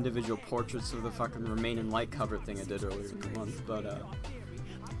 the individual portraits of the fucking Remain in Light cover thing I did earlier in the month, but,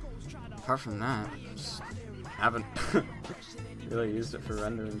 apart from that, just haven't really used it for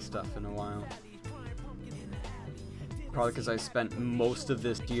rendering stuff in a while. Probably because I spent most of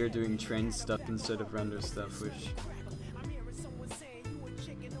this year doing train stuff instead of render stuff, which...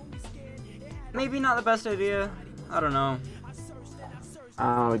 maybe not the best idea. I don't know.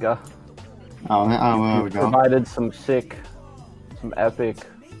 There we go. There we go. Provided some epic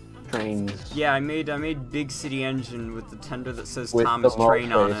trains. Yeah, I made Big City Engine with the tender that says with Thomas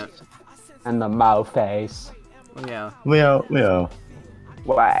Train on it. And the Mao face. Oh, yeah. Leo.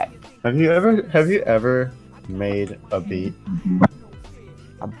 What? Have you ever made a beat?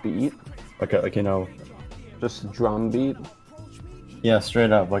 A beat? Like you know, just a drum beat? Yeah,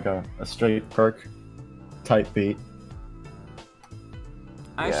 straight up, like a straight perk type beat.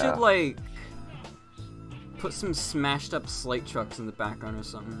 I should, like, put some smashed up slate trucks in the background or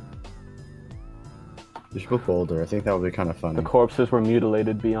something. You should put Boulder. I think that would be kind of funny. The corpses were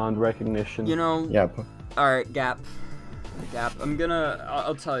mutilated beyond recognition. You know. Yeah. Alright, Gap. I'm gonna.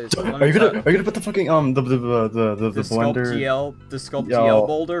 I'll tell you. So are you gonna put the fucking the blender? The Sculpt GL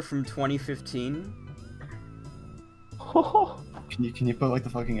boulder from 2015? Can you put like the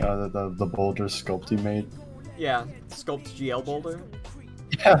fucking the boulder sculpt you made? Yeah, Sculpt GL boulder.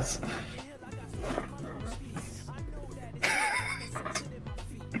 Yes.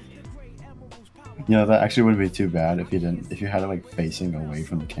 You know, that actually wouldn't be too bad if you had it like facing away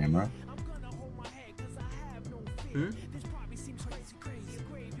from the camera.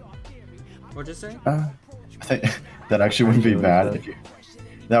 What'd you say? I think that actually wouldn't be bad if you.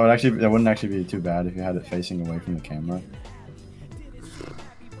 That wouldn't actually be too bad if you had it facing away from the camera.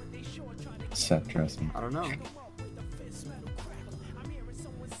 Set dressing. I don't know.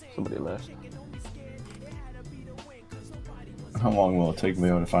 Somebody left. How long will it take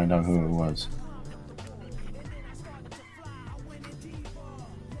Leo to find out who it was?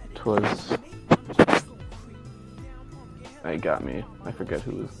 It was... It got me. I forget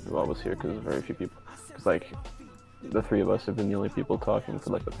who all was here because very few people. Because like, the three of us have been the only people talking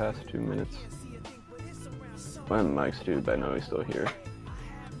for like the past 2 minutes. And Mike's dude, I know he's still here.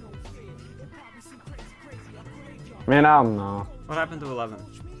 Man, I don't know. What happened to 11?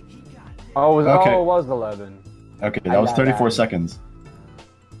 Oh, it was 11. Okay, that was 34 seconds.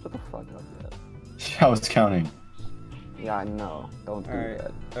 Shut the fuck up, yet. I was counting. Yeah, I know. Don't do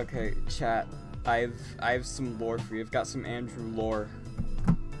that. Okay, chat. I have some lore for you. I've got some Andrew lore.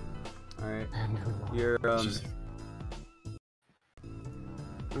 Alright. You're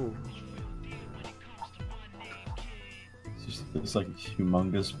Ooh. It's like a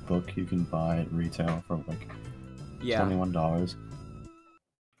humongous book you can buy at retail for like $21.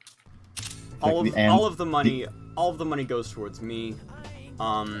 All of the money goes towards me.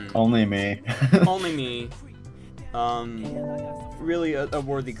 Only me. Only me. Really a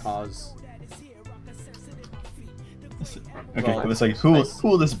worthy cause. Okay, well, it's like who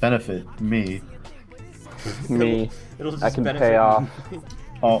will this benefit? Me. Me. It'll just I can benefit pay off.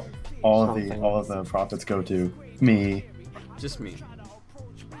 all of the profits go to me. Just me.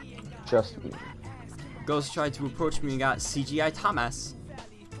 Just me. Ghost tried to approach me and got CGI Thomas.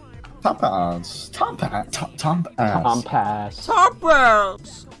 Tom-Pass.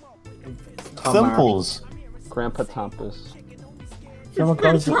 Simples. Grandpa Tompus.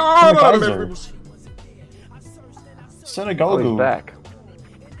 Synagogue. Back.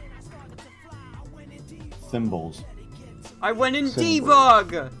 Thimbles. I went in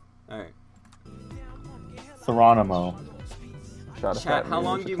debug! Alright. Theronimo. Chat, how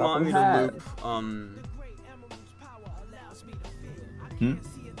long do you want me to loop,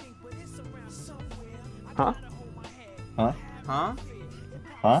 Huh? Huh? Huh?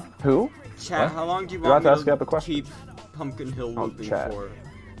 Huh? Who? Chat, What? how long do you You're want about me to ask to a question? keep Pumpkin Hill looping chat. for?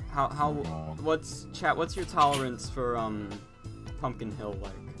 What's your tolerance for, Pumpkin Hill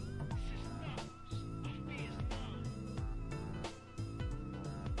like?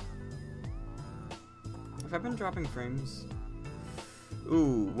 Have I been dropping frames?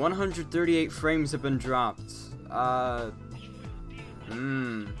 Ooh, 138 frames have been dropped. Damn.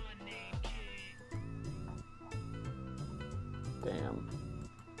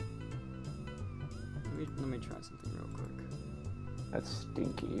 Let me try something real quick. That's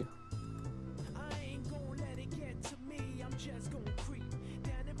stinky.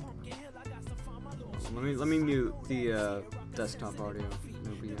 Let me mute the desktop audio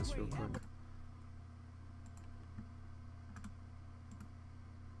and OBS real quick.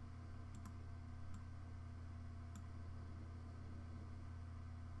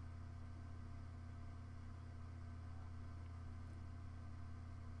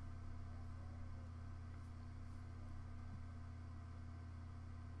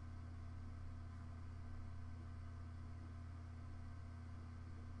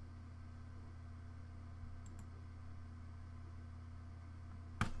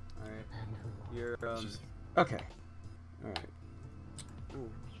 You're, okay. Alright.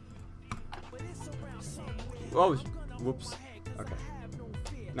 Oh, whoops. Okay.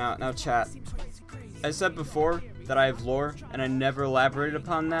 Now chat. I said before that I have lore, and I never elaborated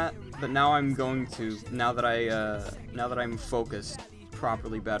upon that, but now I'm going to, now that I'm focused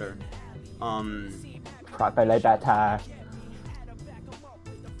properly better. Properly better.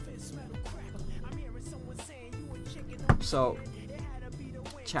 So,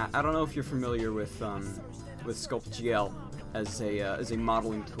 chat, I don't know if you're familiar with SculptGL as a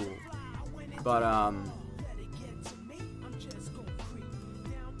modeling tool, but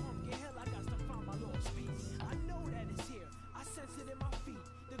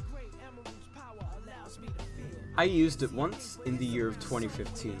I used it once in the year of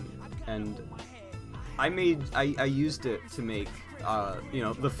 2015, and I used it to make you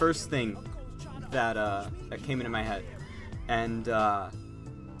know, the first thing that that came into my head, and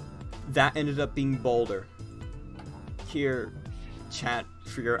that ended up being Boulder. Here, chat,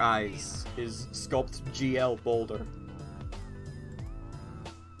 for your eyes, is SculptGL Boulder.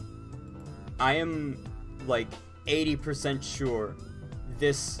 I am like 80% sure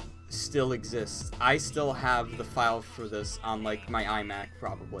this still exists. I still have the file for this on like my iMac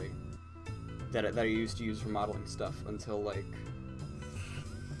probably that I used to use for modeling stuff until like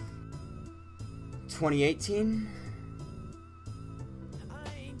 2018.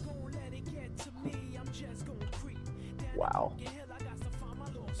 Wow.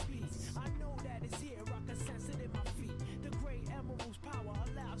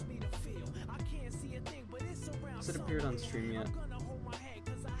 Has it appeared on stream yet?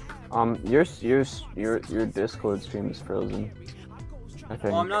 Your Discord stream is frozen, I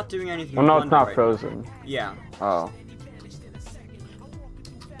think. Well, I'm not doing anything. Well, no, it's not right frozen. Now. Yeah. Oh.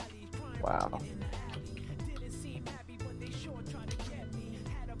 Wow.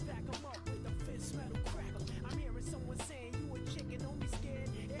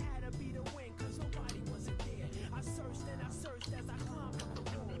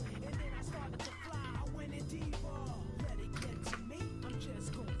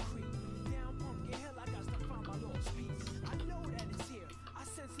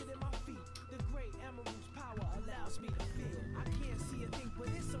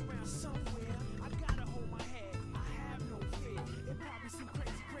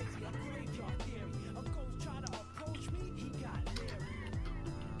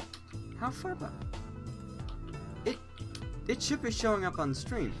 How far back? It should be showing up on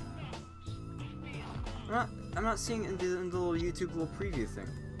stream. I'm not seeing it in the little YouTube little preview thing.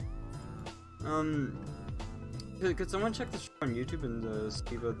 Could someone check this on YouTube and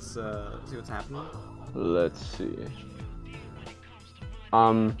see what's happening? Let's see.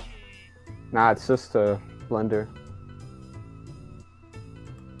 Nah, it's just a Blender.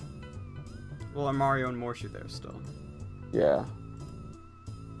 Well, are Mario and Morshu there still? Yeah.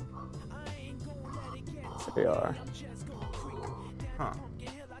 They are. Huh.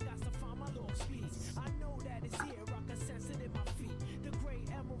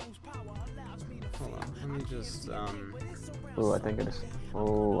 Hold on, let me just, Oh, I think it is.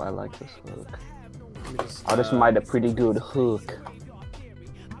 Oh, I like this hook. let me just, Oh, this might a pretty good hook.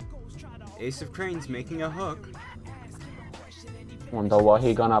 Ace of Cranes making a hook. Wonder what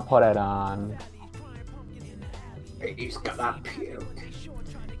he gonna put it on. He's got that puke.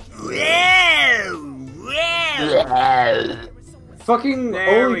 Fucking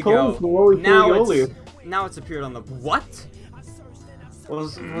There Oli we Poly go. from Oli Poly. Now it's appeared on the what?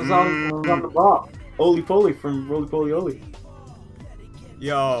 Was on the bot. Oli Poly from Roly Poly Oli.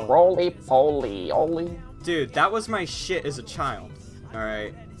 Yo. Roly poly, Oli. Dude, that was my shit as a child.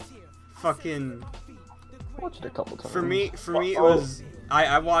 Alright. Fucking. Watched it a couple times. For me, it was.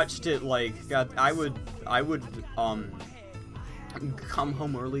 I watched it like, God, I would, come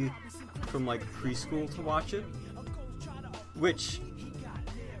home early from like preschool to watch it. Which,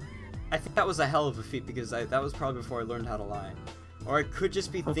 I think that was a hell of a feat because that was probably before I learned how to lie. Or I could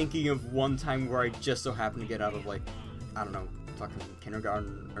just be thinking of one time where I just so happened to get out of like, I don't know, fucking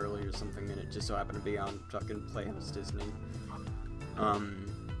kindergarten early or something, and it just so happened to be on fucking Playhouse Disney.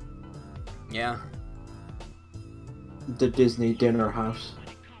 Yeah. The Disney Dinner House.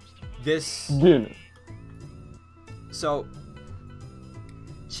 This... Dinner. So,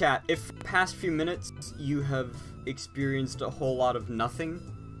 chat, if for the past few minutes you have experienced a whole lot of nothing,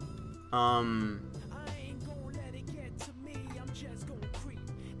 I'm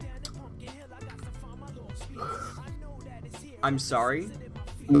sorry.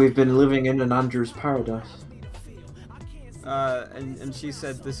 We've been living in an Andrew's paradise. And she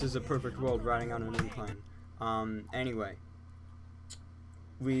said this is a perfect world riding on an incline. Anyway.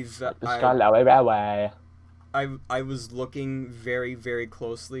 We've, I was looking very, very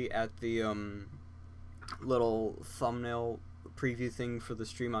closely at the, little thumbnail preview thing for the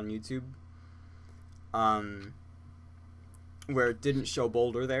stream on YouTube. Where it didn't show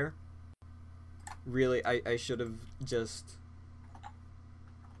Boulder there. Really, I should have just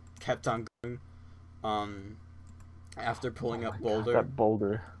kept on going. After pulling up Boulder. That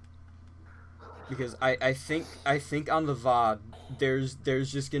Boulder. Because I think on the VOD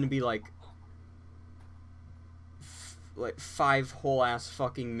there's just gonna be like 5 whole ass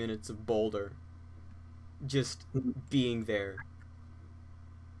fucking minutes of Boulder just being there.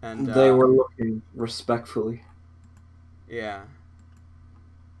 And they were looking respectfully. Yeah.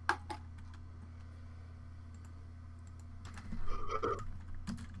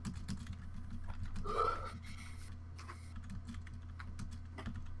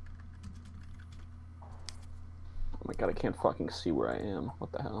 Oh my god, I can't fucking see where I am.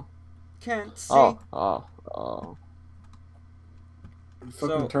 What the hell? Can't see. Oh.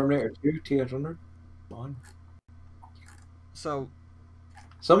 Fucking Terminator 2, T-800. On. So.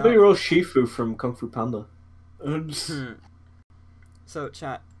 Somebody wrote Shifu from Kung Fu Panda. So,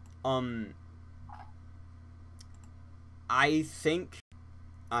 chat. I think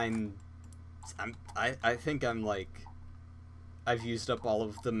I think I'm like, I've used up all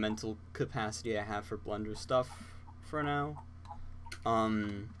of the mental capacity I have for Blender stuff for now.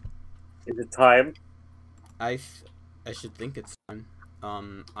 Is it time? I should think it's time.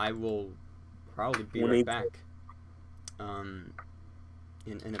 I will probably be right back.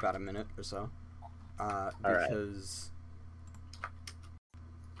 In about a minute or so. Because...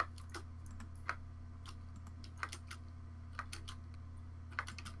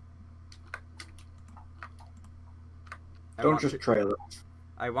 Don't just trail it.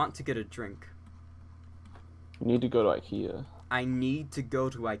 I want to get a drink. You need to go to IKEA. I need to go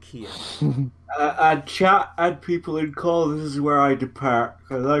to IKEA. I'd chat, add people in call, this is where I depart,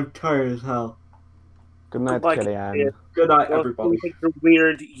 because I'm tired as hell. Good night, Kellyanne. Good night, everybody. The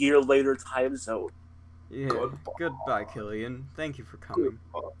weird year later time zone. Yeah. Goodbye, Killian. Thank you for coming.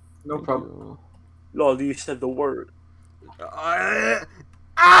 No problem. No, you said the word.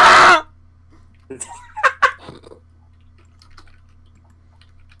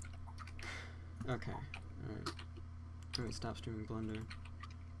 Okay. Alright. Let me stop streaming Blender.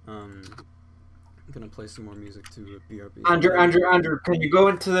 I'm gonna play some more music to BRB. Andrew, can you go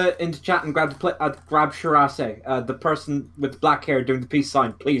into chat and grab Shirase, the person with black hair doing the peace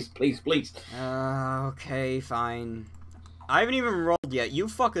sign, please. Okay, fine. I haven't even rolled yet. You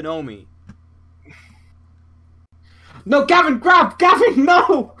fucking owe me. No, Gavin, grab! Gavin,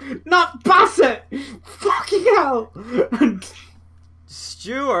 no! Not Bassett! Fucking hell!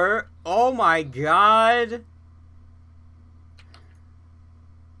 Stuart, oh my god.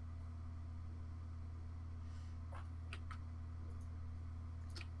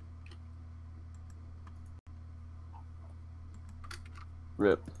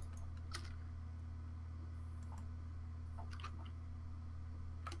 Rip.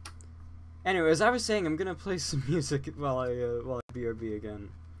 Anyway, as I was saying, I'm gonna play some music while I BRB again.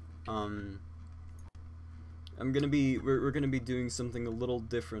 We're gonna be doing something a little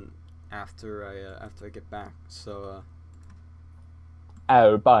different after I get back. So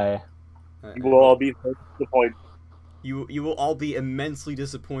Oh, bye. You will all be disappointed. You will all be immensely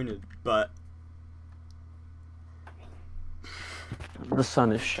disappointed, but the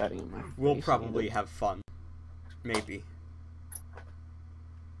sun is shining in my face. We'll probably have fun. Maybe.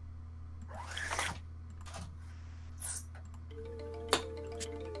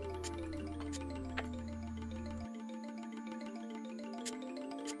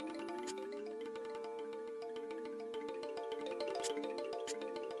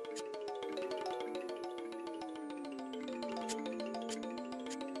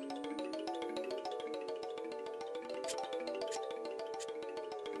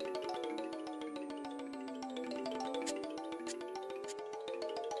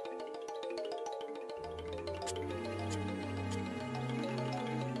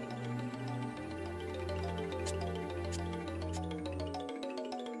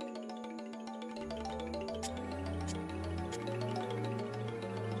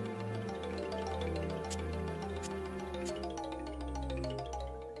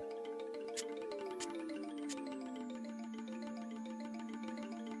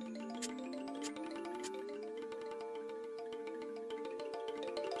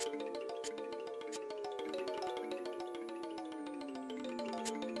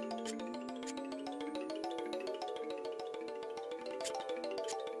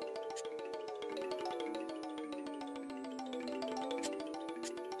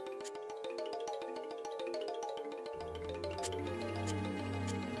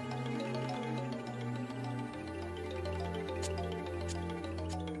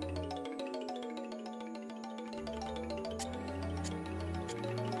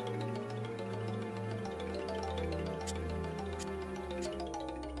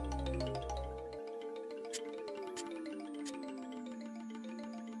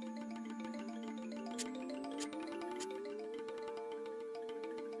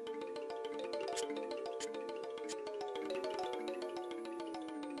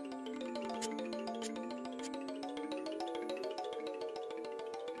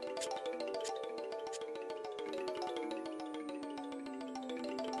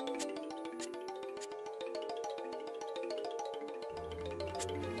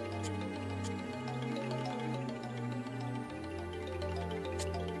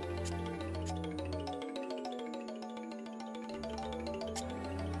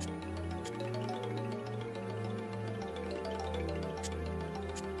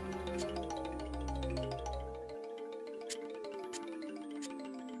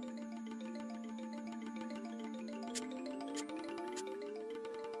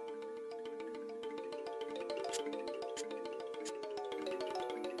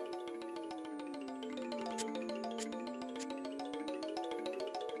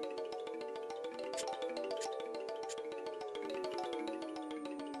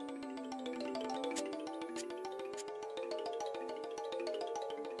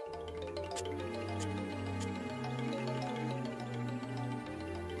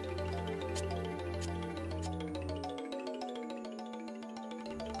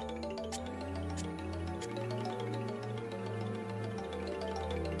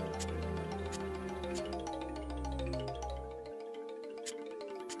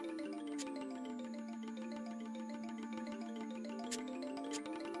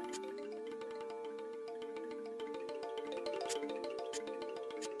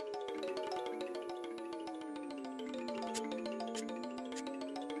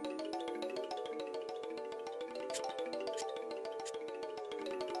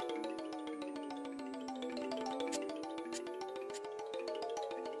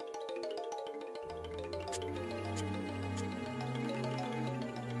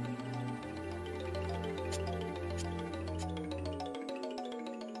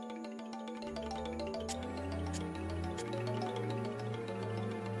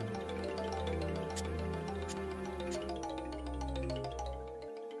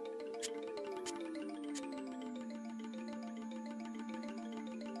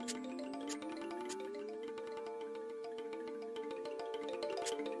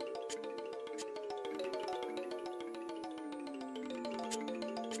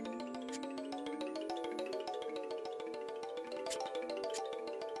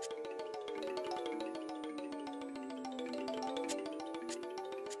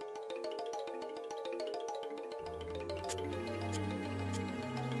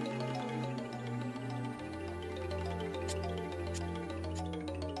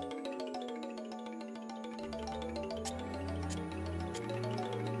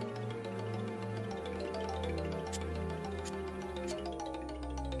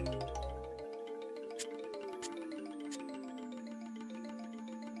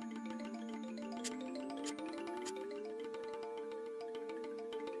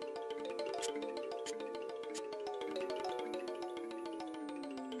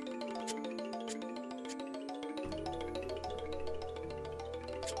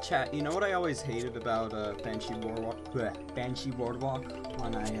 Chat, you know what I always hated about Banshee Boardwalk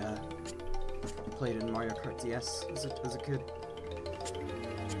when I played in Mario Kart DS as a kid?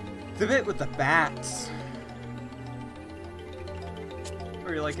 The bit with the bats.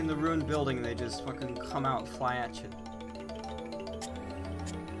 Where you're like in the ruined building and they just fucking come out and fly at you.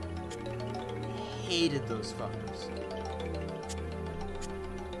 Hated those fuckers.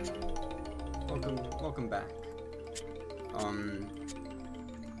 Welcome back.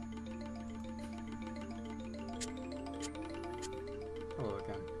 Hello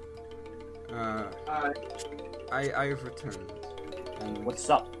again. I have returned. And what's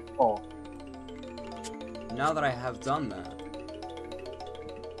up? Oh. Now that I have done that,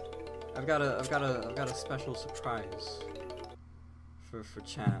 I've got a special surprise for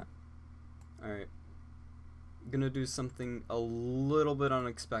chat. All right. I'm gonna do something a little bit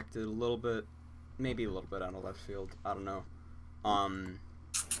unexpected, maybe a little bit out of left field. I don't know.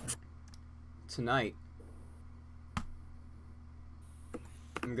 Tonight,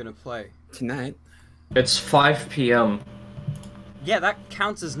 I'm gonna play. Tonight? It's 5 p.m. Yeah, that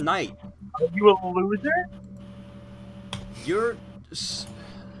counts as night. Are you a loser? You're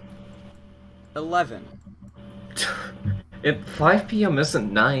 11. 5 p.m.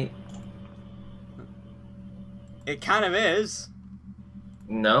 isn't night. It kind of is.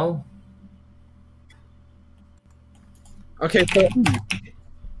 No. Okay, so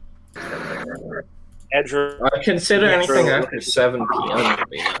Andrew, I consider anything after 7 p.m. to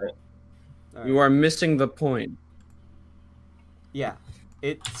be night. You are missing the point. Yeah,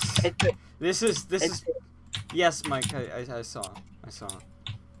 this is. Yes, Mike, I saw.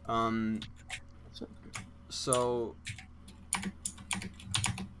 So.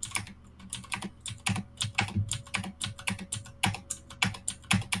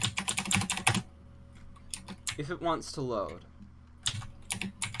 If it wants to load,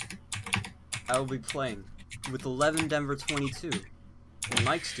 I will be playing with 11 Denver 22 and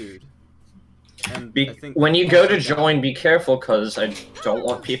Mike's dude. And I think when you go to join, be careful, cause I don't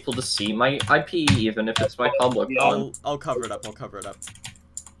want people to see my IP, even if it's my public one. I'll cover it up.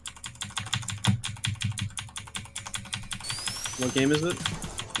 What game is it?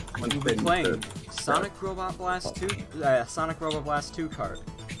 We'll be playing Sonic Robot Blast 2. Sonic Robot Blast 2 Kart.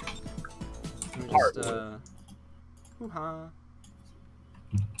 Let me just hoo-ha.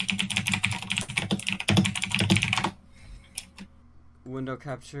 Window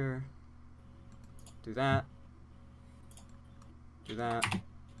capture. Do that. It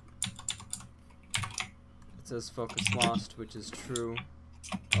says focus lost, which is true.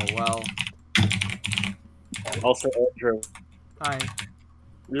 Oh well. Also, Andrew. Hi.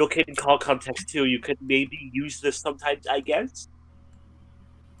 Look in call context too. You could maybe use this sometimes, I guess.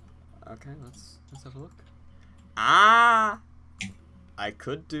 Okay, let's have a look. I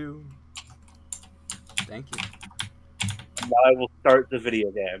could do. Thank you. Now I will start the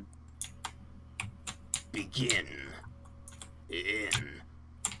video game. Begin.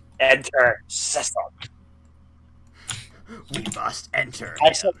 Enter system. We must enter.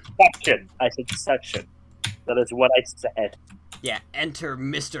 I said section. That is what I said. Yeah, enter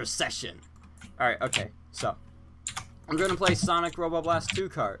Mr. Session. Alright, okay, so. I'm gonna play Sonic Robo Blast 2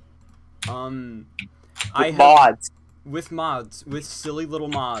 Kart. With mods. With silly little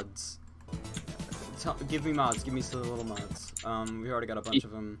mods. Give me mods. Give me silly little mods. We already got a bunch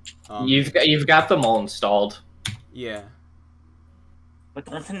of them. You've got them all installed. Yeah. But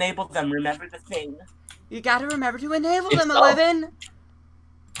let's enable them. Remember the thing. You gotta remember to enable them, 11!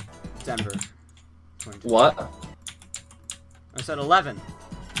 Denver. 22. What? I said 11.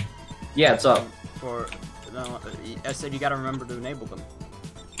 Yeah, it's up. I said you gotta remember to enable them.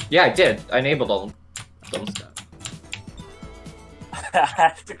 Yeah, I did. I enabled all of them. I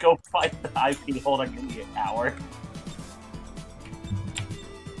have to go find the IP. Hold on, give me an hour.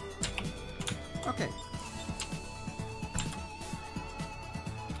 Okay.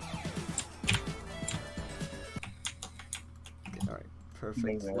 Alright,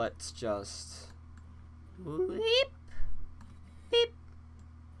 perfect. Let's just... Beep. Beep.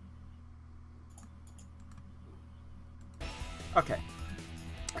 Okay.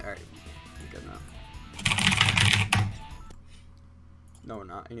 Alright, we're good now. No, we're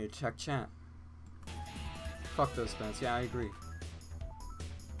not. I need to check chat. Fuck those fans. Yeah, I agree.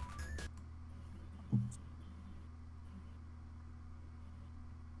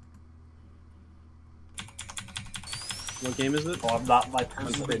 What game is it? Oh, I'm not my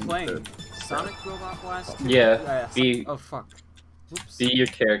person. We're playing Sonic Robot Blast 2. Yeah. Oh, fuck. Oops. Be your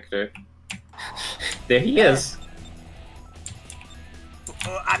character. There he is.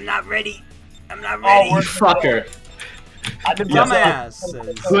 Oh, I'm not ready. I'm not ready. Oh, you fucker. Dumbass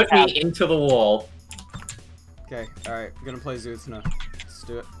says. Put me into the wall. Okay, alright, we're gonna play Zuthna. Let's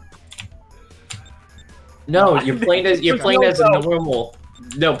do it. No, you're playing as normal.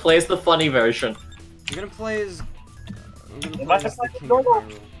 No, play as the funny version. I'm gonna play as the King of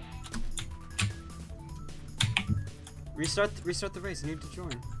Hyrule. Restart the race. I need to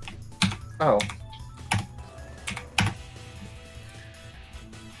join. Oh.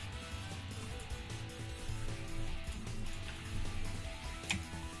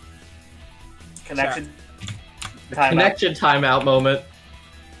 Connection. Connection timeout moment.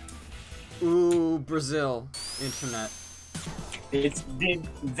 Ooh, Brazil internet. It's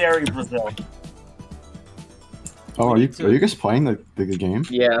very Brazil. Oh, are you guys playing the game?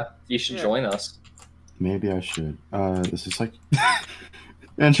 Yeah, you should join us. Maybe I should. This is like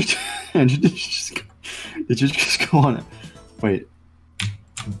Andrew, did you just go on it? Wait.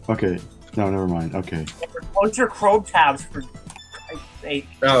 Okay. No, never mind. Okay. Close your Chrome tabs for Christ's sake.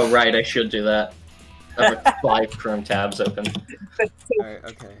 Oh, right, I should do that. I have like 5 Chrome tabs open. Alright,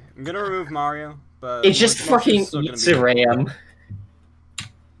 okay. I'm gonna remove Mario, but It just fucking eats a RAM.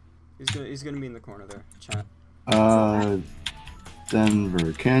 He's gonna be in the corner there. Chat.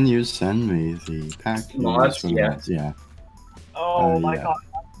 Denver, can you send me the pack? Mods? Yeah. Oh my yeah. god,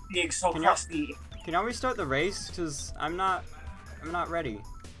 I'm being so crusty. Can y'all restart the race? Cause I'm not ready.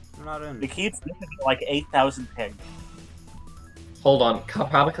 I'm not in. The keys need to be like 8,000 ping. Hold on,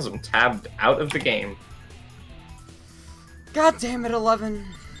 probably because I'm tabbed out of the game. God damn it, 11.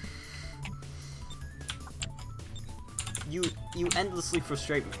 You endlessly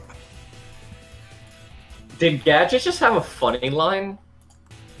frustrate me. Did Gadget just have a funny line?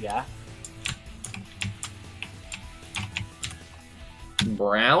 Yeah.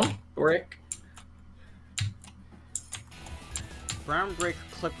 Brown brick? Brown brick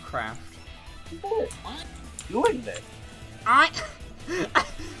clipcraft. What? Doing this? I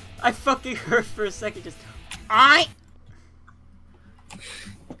fucking heard for a second just Yeah,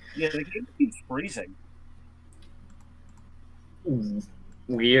 the game keeps freezing.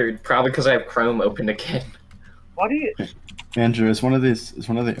 Weird. Probably because I have Chrome open again. Why do you? Andrew, is one of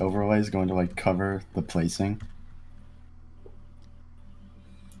the overlays going to like cover the placing?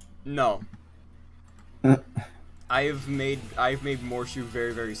 No. I've made Morshu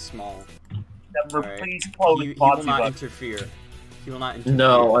very, very small. Never, right. please close He will not interfere. He will not interfere.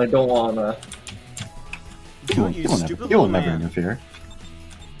 No, I don't wanna. He will never interfere.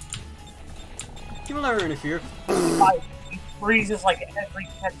 He will never interfere. He freezes like every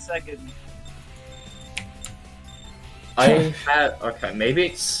 10 seconds. I had okay, maybe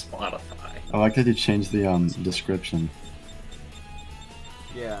it's Spotify. I like that you changed the description.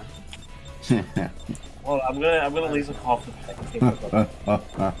 Yeah. Well, I'm gonna leave the call for the second.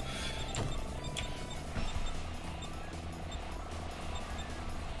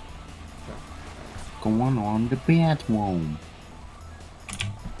 Going on the bathroom.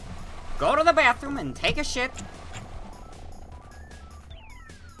 Go to the bathroom and take a shit.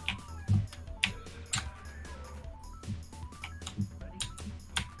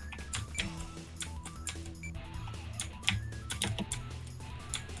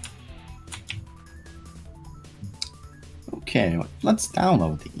 Okay, let's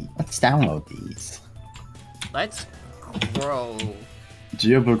download these. Let's grow.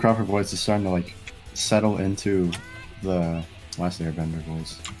 Geo Blue Cropper voice is starting to like settle into the Last Airbender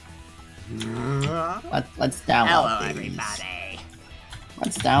voice. Let's download Hello, these. everybody.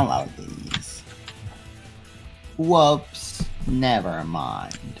 Let's download these. Whoops. Never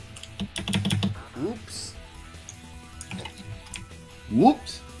mind. Oops.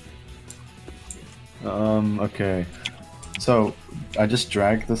 Whoops. Okay. So, I just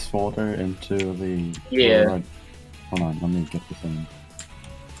dragged this folder into the... Yeah. Hold on, let me get the thing.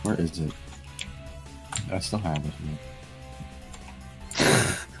 Where is it? I still have it here.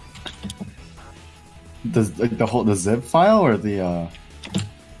 Does like the zip file or the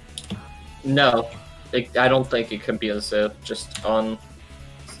No, I don't think it can be a zip. Just unzip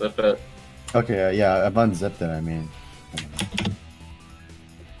it. Okay, yeah, I've unzipped it. I mean.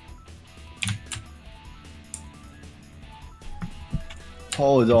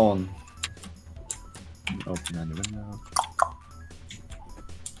 Hold on. Open the window.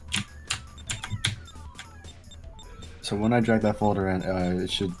 So when I drag that folder in, it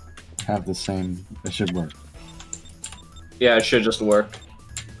should have the same. It should work. Yeah, it should just work.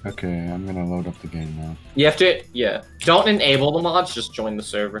 Okay, I'm gonna load up the game now. You have to, yeah. Don't enable the mods, just join the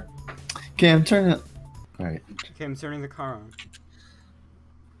server. Okay, I'm turning it. Alright. Okay, I'm turning the car on.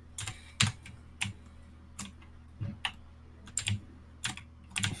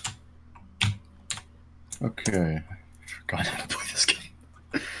 Okay. forgotten how to play this game.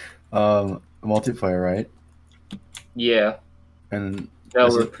 Multiplayer, right? Yeah. And no,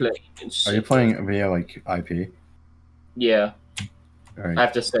 we're playing. Are you playing via like IP? Yeah. All right. I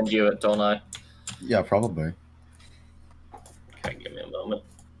have to send you it, don't I? Yeah, probably. Okay, give me a moment.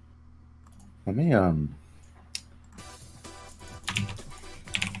 Let me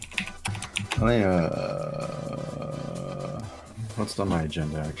what's on my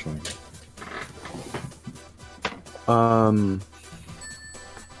agenda actually?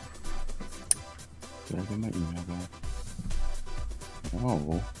 Did I get my email back?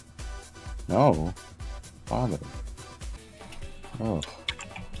 No. No. Father. Oh.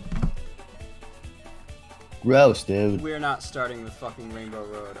 Gross, dude. We're not starting with fucking Rainbow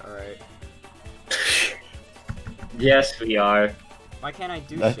Road, alright? Yes, we are. Why can't I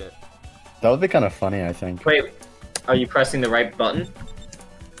do shit? That would be kind of funny, I think. Wait, are you pressing the right button?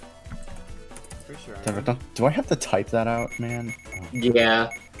 For sure. Do I have to type that out, man? Oh. Yeah.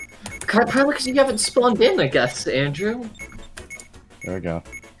 Probably because you haven't spawned in, I guess, Andrew. There we go.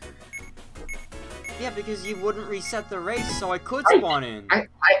 Yeah, because you wouldn't reset the race, so I could spawn in.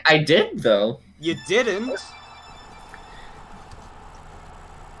 I did, though. You didn't?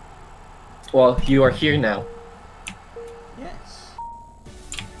 Well, you are here now. Yes.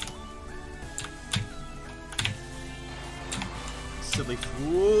 Silly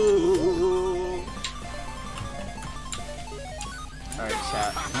fool. Alright,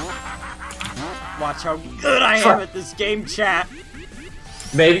 chat. Watch how good I am at this game, chat.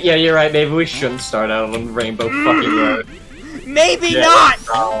 Maybe, yeah, you're right. Maybe we shouldn't start out on Rainbow fucking Road. Maybe not!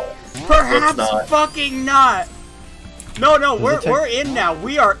 Perhaps fucking not! No, we're in now.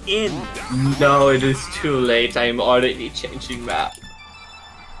 We are in. No, it is too late. I am already changing map.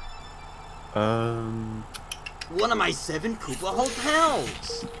 One of my 7 Koopa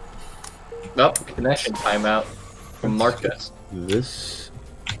hotels. Nope, connection timeout from Marcus. This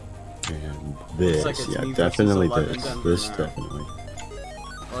and this. Like yeah, me definitely versus this. 11 This Denver. definitely.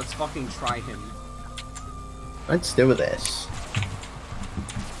 Let's fucking try him. Let's do this.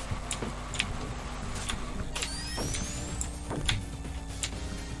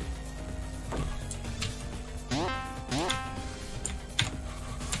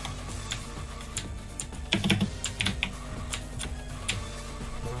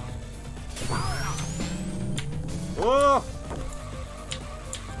 Oh!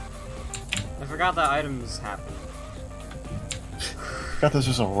 I forgot that items happen. I thought this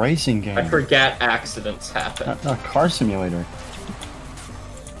was a racing game. I forget accidents happen. Not a car simulator.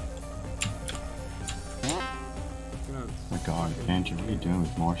 Oh my god, Andrew, what are you doing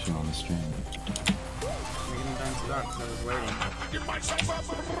with Marshall on the stream? Making him dance dark, so I was waiting. Give myself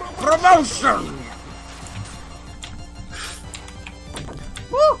a promotion!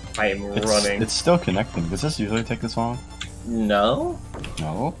 Woo! I am running. It's still connecting. Does this usually take this long? No?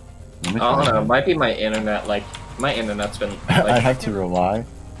 No? Let I me don't try know. it. It might be my internet. Like, my internet's been. I Like, have to rely.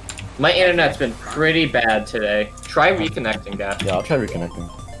 my internet's been pretty bad today. Try reconnecting, Dad. Yeah, I'll try reconnecting.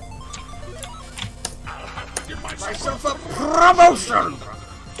 Give myself a promotion!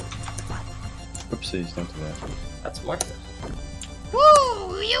 Oopsies, don't do that. That's Marcus.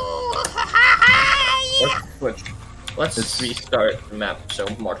 Woo! You! Let's switch. Let's restart the map so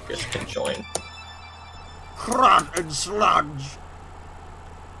Marcus can join. Crud and sludge!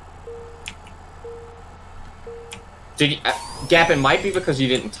 Did you, Gap, it might be because you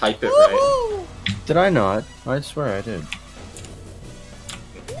didn't type it right. Did I not? I swear I did.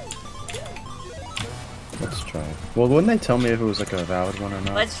 Let's try it. Well, wouldn't they tell me if it was like a valid one or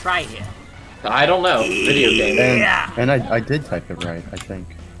not? Let's try here. I don't know. Video game. And I did type it right, I think.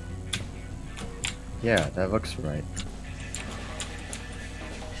 Yeah, that looks right.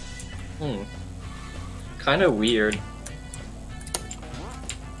 Kind of weird.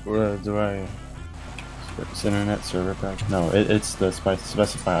 Do I... It's internet server pack? No, it's the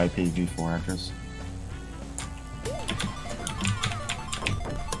specify IPv4 address.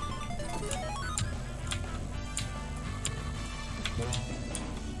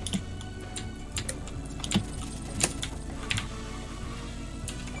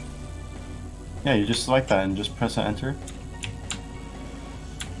 Yeah, you just select that and just press enter.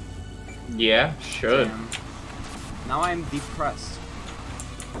 Yeah, should. Damn. Now I'm depressed.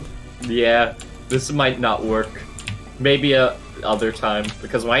 Yeah, this might not work. Maybe a other time,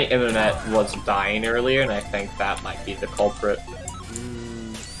 because my internet was dying earlier, and I think that might be the culprit.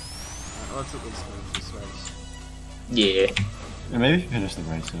 Let's at least finish this race. Yeah. Yeah, maybe if you finish the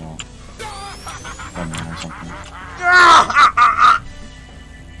race, it'll... or something.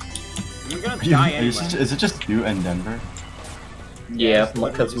 I'm gonna die anyway. Is it just you and Denver? Yeah,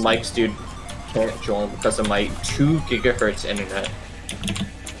 because Mike's dude can't join because of my 2 gigahertz internet.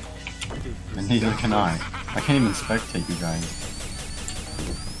 And neither can I. I can't even spectate you guys.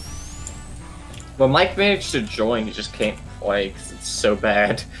 Well, Mike managed to join, he just can't play because it's so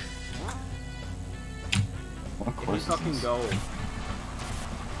bad. What course fucking go.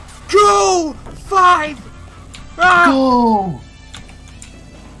 Go! 5! Ah! Go!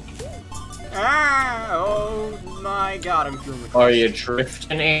 Ah! Oh my god, I'm feeling the Are you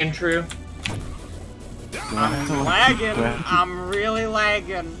drifting, Andrew? I'm lagging. I'm really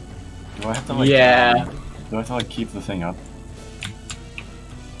lagging. Do I have to like? Yeah. Do I have to like keep the thing up?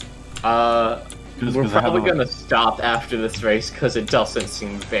 We're probably gonna stop after this race because it doesn't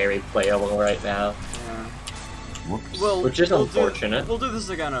seem very playable right now. Yeah. Whoops. Well, which is unfortunate. We'll do this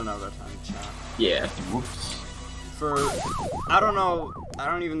again another time, chat. Yeah. Whoops. For I don't know. I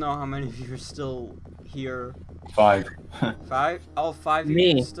don't even know how many of you are still here. 5. 5? All 5 of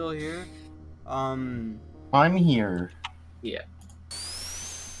you are still here. I'm here. Yeah.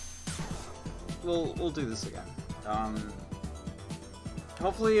 We'll do this again.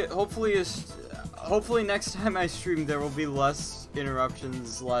 Hopefully next time I stream there will be less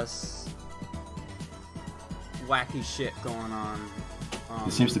interruptions, less wacky shit going on.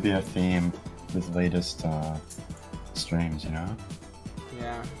 It seems to be a theme with latest streams, you know?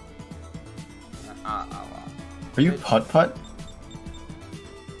 Yeah. Are you putt-putt?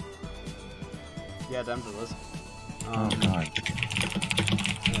 Yeah, down to listen. Oh god.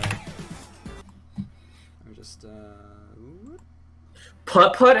 I'm just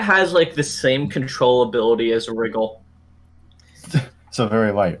Putt-Putt has like the same control ability as Wriggle. So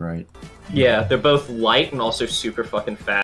very light, right? Yeah, they're both light and also super fucking fast.